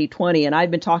in 2020. And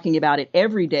I've been talking about it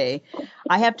every day.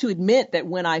 I have to admit that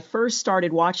when I first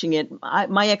started watching it,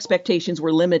 my expectations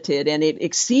were limited, and it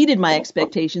exceeded my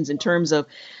expectations in terms of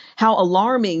how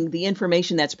alarming the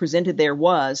information that's presented there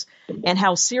was and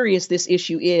how serious this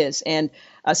issue is. And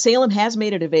Salem has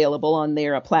made it available on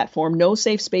their platform,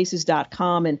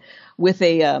 nosafespaces.com. And with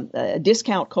a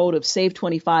discount code of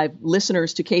SAVE25,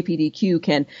 listeners to KPDQ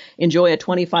can enjoy a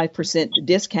 25%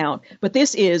 discount. But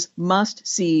this is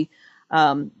must-see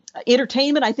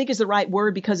entertainment, I think, is the right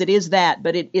word, because it is that,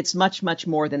 but it's much, much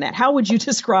more than that. How would you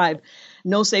describe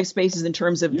No Safe Spaces in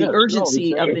terms of the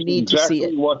urgency of the need to see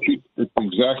it? It's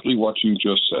exactly what you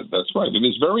just said. That's right. It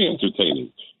is very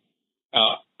entertaining.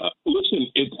 Listen,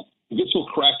 this will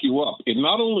crack you up. It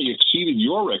not only exceeded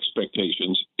your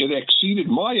expectations, it exceeded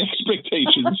my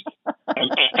expectations,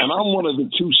 and I'm one of the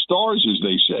 2 stars, as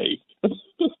they say.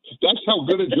 That's how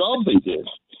good a job they did.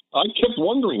 I kept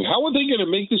wondering, how are they going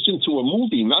to make this into a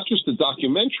movie, not just a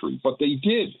documentary? But they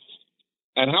did.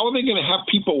 And how are they going to have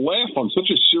people laugh on such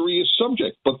a serious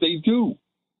subject? But they do.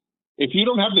 If you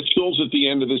don't have the chills at the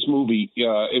end of this movie,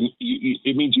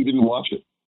 it means you didn't watch it.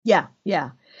 Yeah.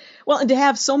 Well, and to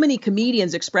have so many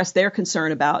comedians express their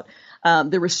concern about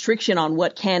the restriction on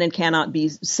what can and cannot be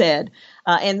said,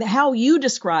 and how you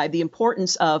describe the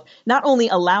importance of not only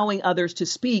allowing others to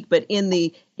speak, but in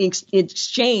the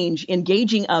exchange,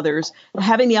 engaging others,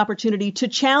 having the opportunity to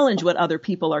challenge what other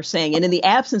people are saying. And in the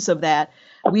absence of that,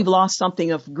 we've lost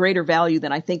something of greater value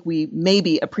than I think we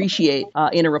maybe appreciate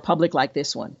in a republic like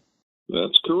this one.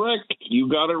 That's correct. You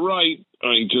got it right.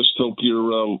 I just hope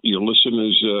your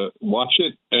listeners watch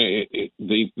it.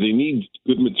 They need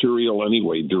good material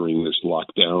anyway during this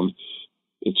lockdown.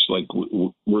 It's like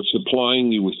we're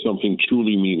supplying you with something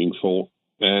truly meaningful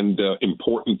and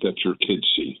important that your kids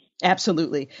see.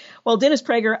 Absolutely. Well, Dennis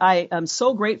Prager, I am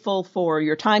so grateful for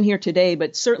your time here today,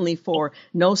 but certainly for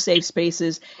No Safe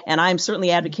Spaces. And I'm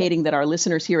certainly advocating that our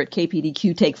listeners here at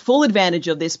KPDQ take full advantage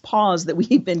of this pause that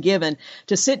we've been given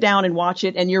to sit down and watch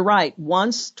it. And you're right,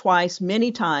 once, twice,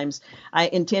 many times. I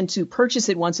intend to purchase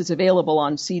it once it's available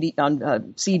on CD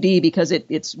because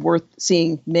it's worth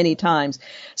seeing many times.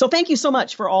 So thank you so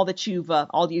much for all that you've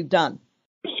done.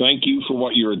 Thank you for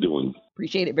what you're doing.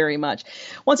 Appreciate it very much.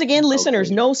 Once again, listeners,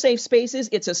 No Safe Spaces.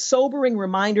 It's a sobering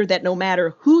reminder that no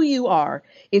matter who you are,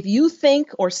 if you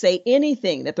think or say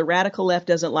anything that the radical left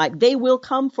doesn't like, they will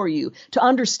come for you. To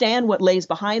understand what lays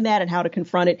behind that and how to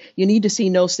confront it, you need to see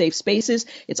No Safe Spaces.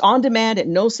 It's on demand at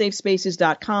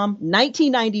nosafespaces.com,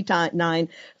 $19.99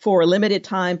 for a limited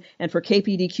time. And for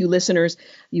KPDQ listeners,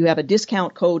 you have a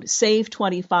discount code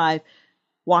SAVE25.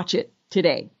 Watch it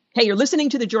today. Hey, you're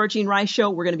listening to The Georgene Rice Show.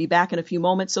 We're going to be back in a few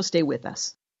moments, so stay with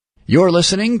us. You're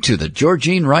listening to The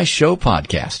Georgene Rice Show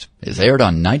podcast. It's aired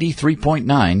on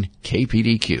 93.9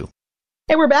 KPDQ.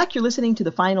 Hey, we're back. You're listening to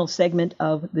the final segment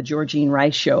of The Georgene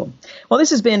Rice Show. Well,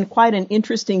 this has been quite an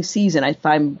interesting season. If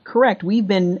I'm correct, we've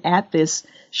been at this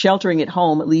sheltering at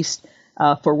home, at least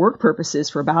for work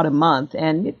purposes, for about a month.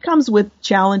 And it comes with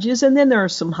challenges, and then there are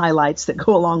some highlights that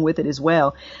go along with it as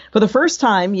well. For the first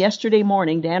time yesterday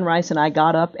morning, Dan Rice and I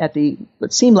got up at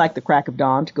what seemed like the crack of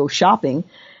dawn to go shopping,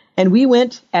 and we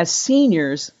went as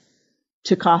seniors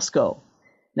to Costco.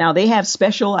 Now, they have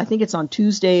special, I think it's on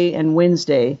Tuesday and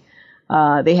Wednesday,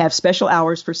 they have special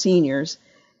hours for seniors.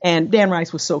 And Dan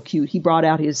Rice was so cute. He brought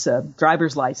out his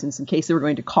driver's license in case they were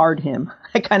going to card him.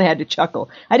 I kind of had to chuckle.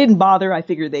 I didn't bother. I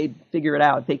figured they'd figure it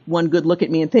out. Take one good look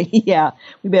at me and think, yeah,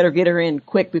 we better get her in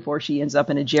quick before she ends up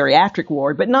in a geriatric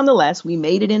ward. But nonetheless, we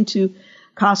made it into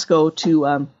Costco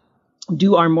to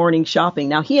do our morning shopping.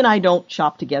 Now, he and I don't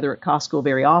shop together at Costco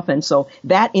very often, so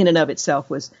that in and of itself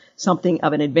was something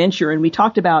of an adventure. And we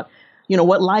talked about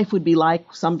what life would be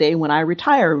like someday when I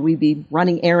retire. We'd be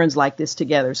running errands like this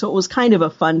together. So it was kind of a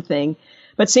fun thing.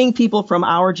 But seeing people from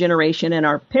our generation and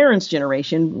our parents'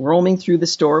 generation roaming through the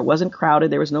store, it wasn't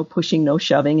crowded. There was no pushing, no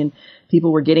shoving, and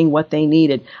people were getting what they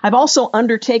needed. I've also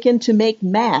undertaken to make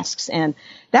masks, and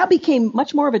that became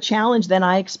much more of a challenge than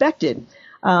I expected.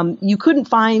 You couldn't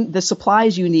find the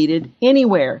supplies you needed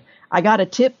anywhere. I got a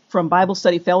tip from Bible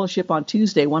Study Fellowship on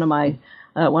Tuesday, one of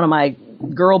my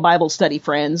girl Bible study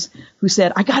friends, who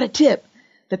said, I got a tip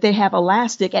that they have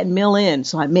elastic at Mill End.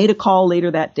 So I made a call later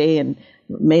that day and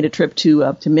made a trip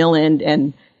to Mill End.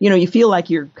 And, you feel like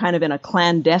you're kind of in a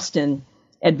clandestine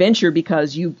adventure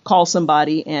because you call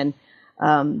somebody and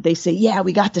they say, yeah,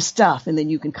 we got the stuff. And then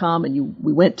you can come, and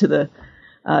we went to the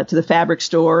fabric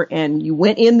store, and you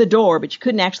went in the door, but you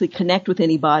couldn't actually connect with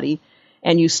anybody.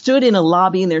 And you stood in a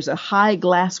lobby, and there's a high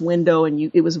glass window,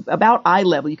 and it was about eye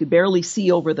level. You could barely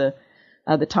see over the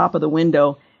top of the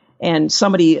window. And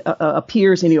somebody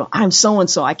appears, and I'm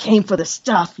so-and-so. I came for the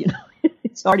stuff,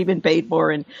 It's already been paid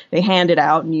for, and they hand it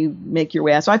out, and you make your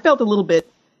way out. So I felt a little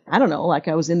bit, I don't know, like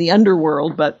I was in the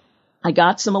underworld, but I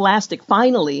got some elastic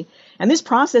finally. And this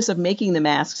process of making the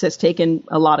masks has taken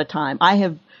a lot of time. I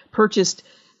have purchased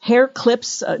hair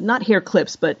clips, not hair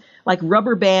clips, but like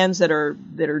rubber bands that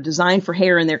are designed for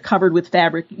hair, and they're covered with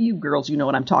fabric. You girls, you know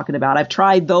what I'm talking about. I've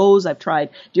tried those. I've tried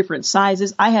different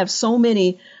sizes. I have so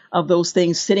many of those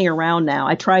things sitting around now.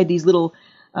 I tried these little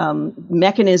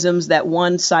mechanisms that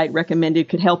one site recommended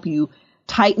could help you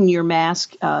tighten your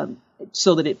mask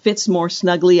so that it fits more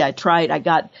snugly. I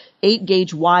got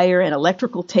 8-gauge wire and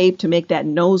electrical tape to make that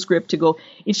nose grip to go.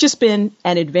 It's just been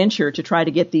an adventure to try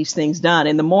to get these things done.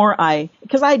 And the more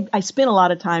because I spent a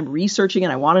lot of time researching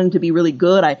and I wanted them to be really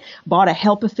good. I bought a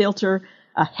HEPA filter.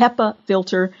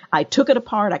 I took it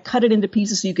apart. I cut it into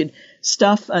pieces so you could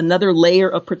stuff another layer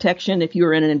of protection if you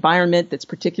were in an environment that's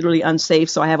particularly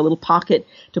unsafe. So I have a little pocket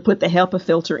to put the HEPA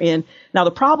filter in. Now,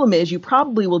 the problem is you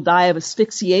probably will die of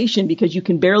asphyxiation because you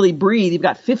can barely breathe. You've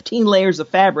got 15 layers of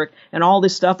fabric and all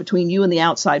this stuff between you and the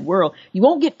outside world. You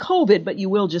won't get COVID, but you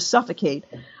will just suffocate.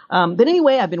 But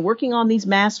anyway, I've been working on these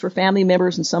masks for family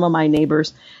members and some of my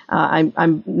neighbors.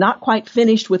 I'm not quite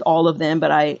finished with all of them,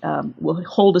 but I will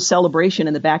hold a celebration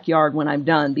in the backyard when I'm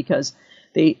done because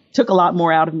they took a lot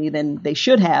more out of me than they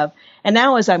should have. And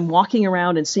now as I'm walking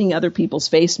around and seeing other people's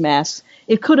face masks,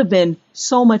 it could have been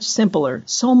so much simpler,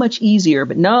 so much easier.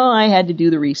 But no, I had to do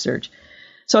the research.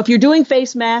 So if you're doing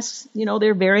face masks, you know,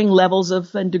 there are varying levels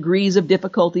of and degrees of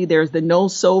difficulty. There's the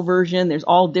no-sew version. There's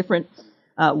all different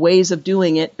ways of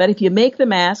doing it. But if you make the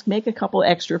mask, make a couple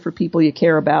extra for people you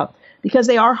care about because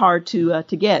they are hard to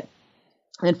get.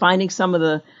 And finding some of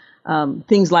the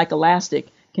things like elastic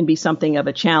can be something of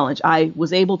a challenge. I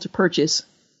was able to purchase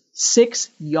 6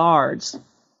 yards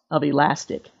of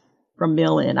elastic from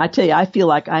Mill-In. I tell you, I feel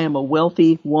like I am a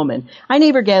wealthy woman. I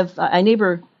never gave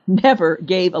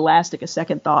elastic a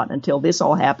second thought until this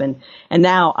all happened. And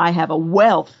now I have a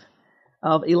wealth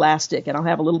of elastic, and I'll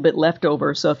have a little bit left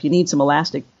over. So if you need some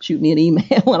elastic, shoot me an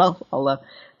email and I'll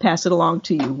pass it along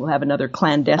to you. We'll have another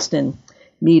clandestine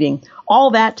meeting.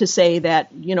 All that to say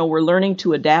that, you know, we're learning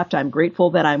to adapt. I'm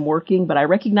grateful that I'm working, but I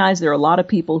recognize there are a lot of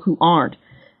people who aren't.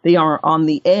 They are on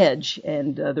the edge,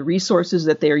 and the resources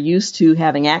that they're used to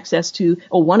having access to.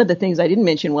 Oh, one of the things I didn't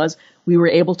mention was we were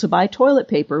able to buy toilet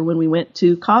paper when we went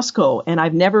to Costco, and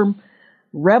I've never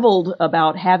reveled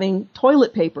about having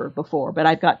toilet paper before, but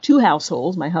I've got 2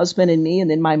 households, my husband and me, and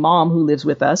then my mom who lives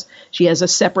with us. She has a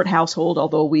separate household,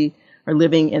 although we are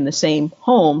living in the same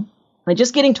home. And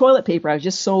just getting toilet paper, I was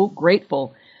just so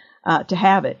grateful to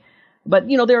have it. But,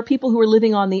 you know, there are people who are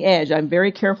living on the edge. I'm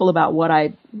very careful about what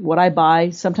I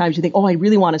buy. Sometimes you think, oh, I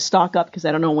really want to stock up because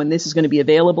I don't know when this is going to be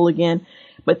available again.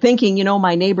 But thinking, you know,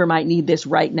 my neighbor might need this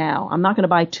right now. I'm not going to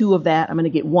buy 2 of that. I'm going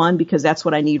to get 1 because that's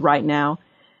what I need right now.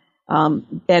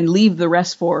 And leave the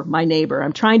rest for my neighbor.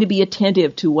 I'm trying to be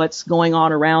attentive to what's going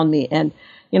on around me. And,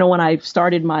 you know, when I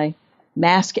started my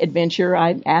mask adventure,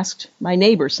 I asked my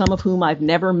neighbors, some of whom I've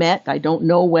never met, I don't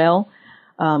know well,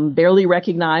 barely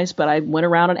recognized, but I went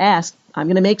around and asked, I'm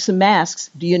going to make some masks.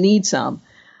 Do you need some?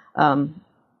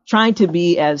 Trying to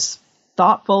be as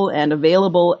thoughtful and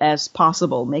available as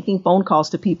possible, making phone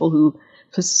calls to people who,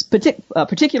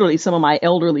 particularly some of my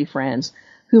elderly friends,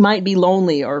 who might be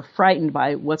lonely or frightened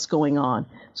by what's going on.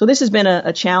 So this has been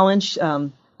a challenge.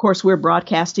 Of course, we're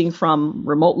broadcasting from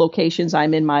remote locations.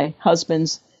 I'm in my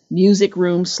husband's music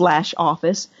room /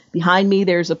 office. Behind me,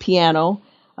 there's a piano.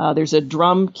 There's a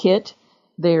drum kit.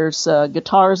 There's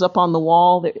guitars up on the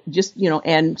wall, just, you know,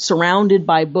 and surrounded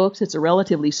by books. It's a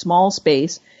relatively small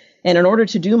space. And in order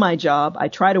to do my job, I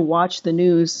try to watch the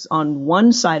news on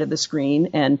one side of the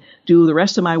screen and do the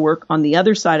rest of my work on the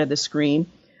other side of the screen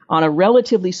on a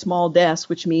relatively small desk,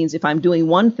 which means if I'm doing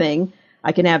one thing,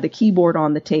 I can have the keyboard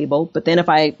on the table. But then if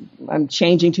I'm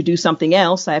changing to do something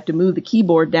else, I have to move the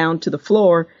keyboard down to the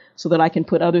floor so that I can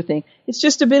put other things. It's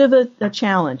just a bit of a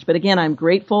challenge. But again, I'm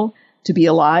grateful to be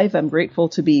alive. I'm grateful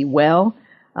to be well,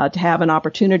 to have an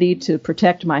opportunity to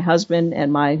protect my husband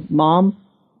and my mom,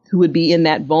 who would be in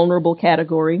that vulnerable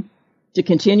category, to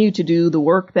continue to do the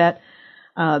work that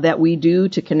we do,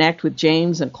 to connect with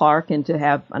James and Clark, and to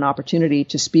have an opportunity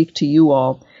to speak to you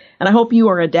all. And I hope you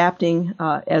are adapting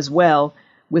as well,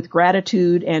 with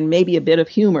gratitude and maybe a bit of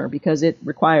humor, because it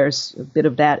requires a bit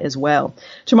of that as well.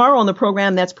 Tomorrow on the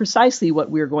program, that's precisely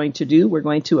what we're going to do. We're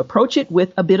going to approach it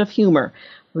with a bit of humor.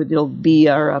 It'll be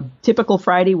our typical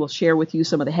Friday. We'll share with you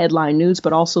some of the headline news,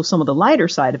 but also some of the lighter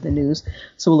side of the news.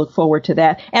 So we'll look forward to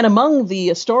that. And among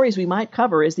the stories we might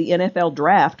cover is the NFL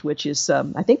draft, which is,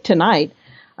 I think, tonight.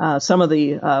 Some of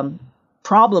the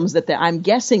problems that I'm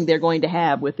guessing they're going to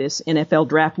have with this NFL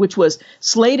draft, which was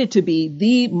slated to be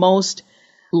the most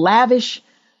lavish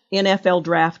NFL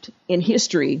draft in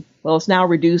history. Well, it's now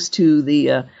reduced to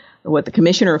the what the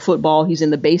commissioner of football, he's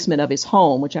in the basement of his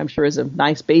home, which I'm sure is a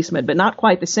nice basement, but not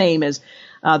quite the same as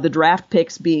the draft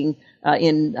picks being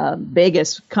in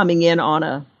Vegas coming in on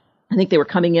I think they were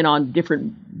coming in on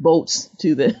different boats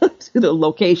to the to the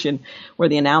location where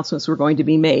the announcements were going to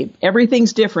be made.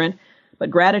 Everything's different, but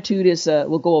gratitude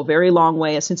will go a very long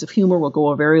way. A sense of humor will go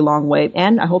a very long way.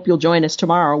 And I hope you'll join us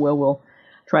tomorrow where we'll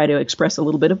try to express a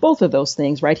little bit of both of those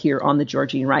things right here on the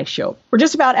Georgene Rice Show. We're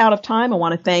just about out of time. I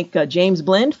want to thank James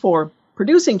Blend for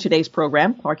producing today's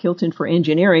program, Clark Hilton for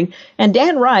engineering, and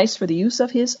Dan Rice for the use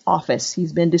of his office.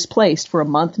 He's been displaced for a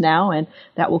month now, and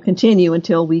that will continue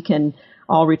until we can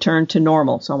all return to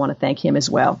normal. So I want to thank him as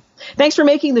well. Thanks for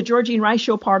making the Georgene Rice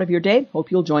Show part of your day. Hope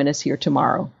you'll join us here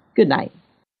tomorrow. Good night.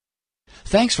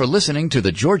 Thanks for listening to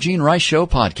the Georgene Rice Show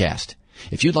podcast.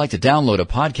 If you'd like to download a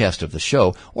podcast of the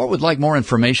show or would like more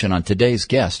information on today's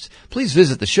guests, please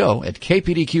visit the show at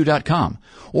kpdq.com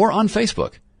or on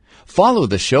Facebook. Follow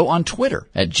the show on Twitter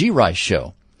at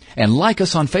GRiceShow and like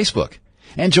us on Facebook.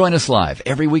 And join us live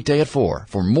every weekday at 4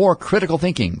 for more critical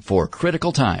thinking for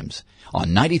critical times on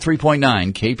 93.9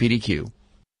 KPDQ.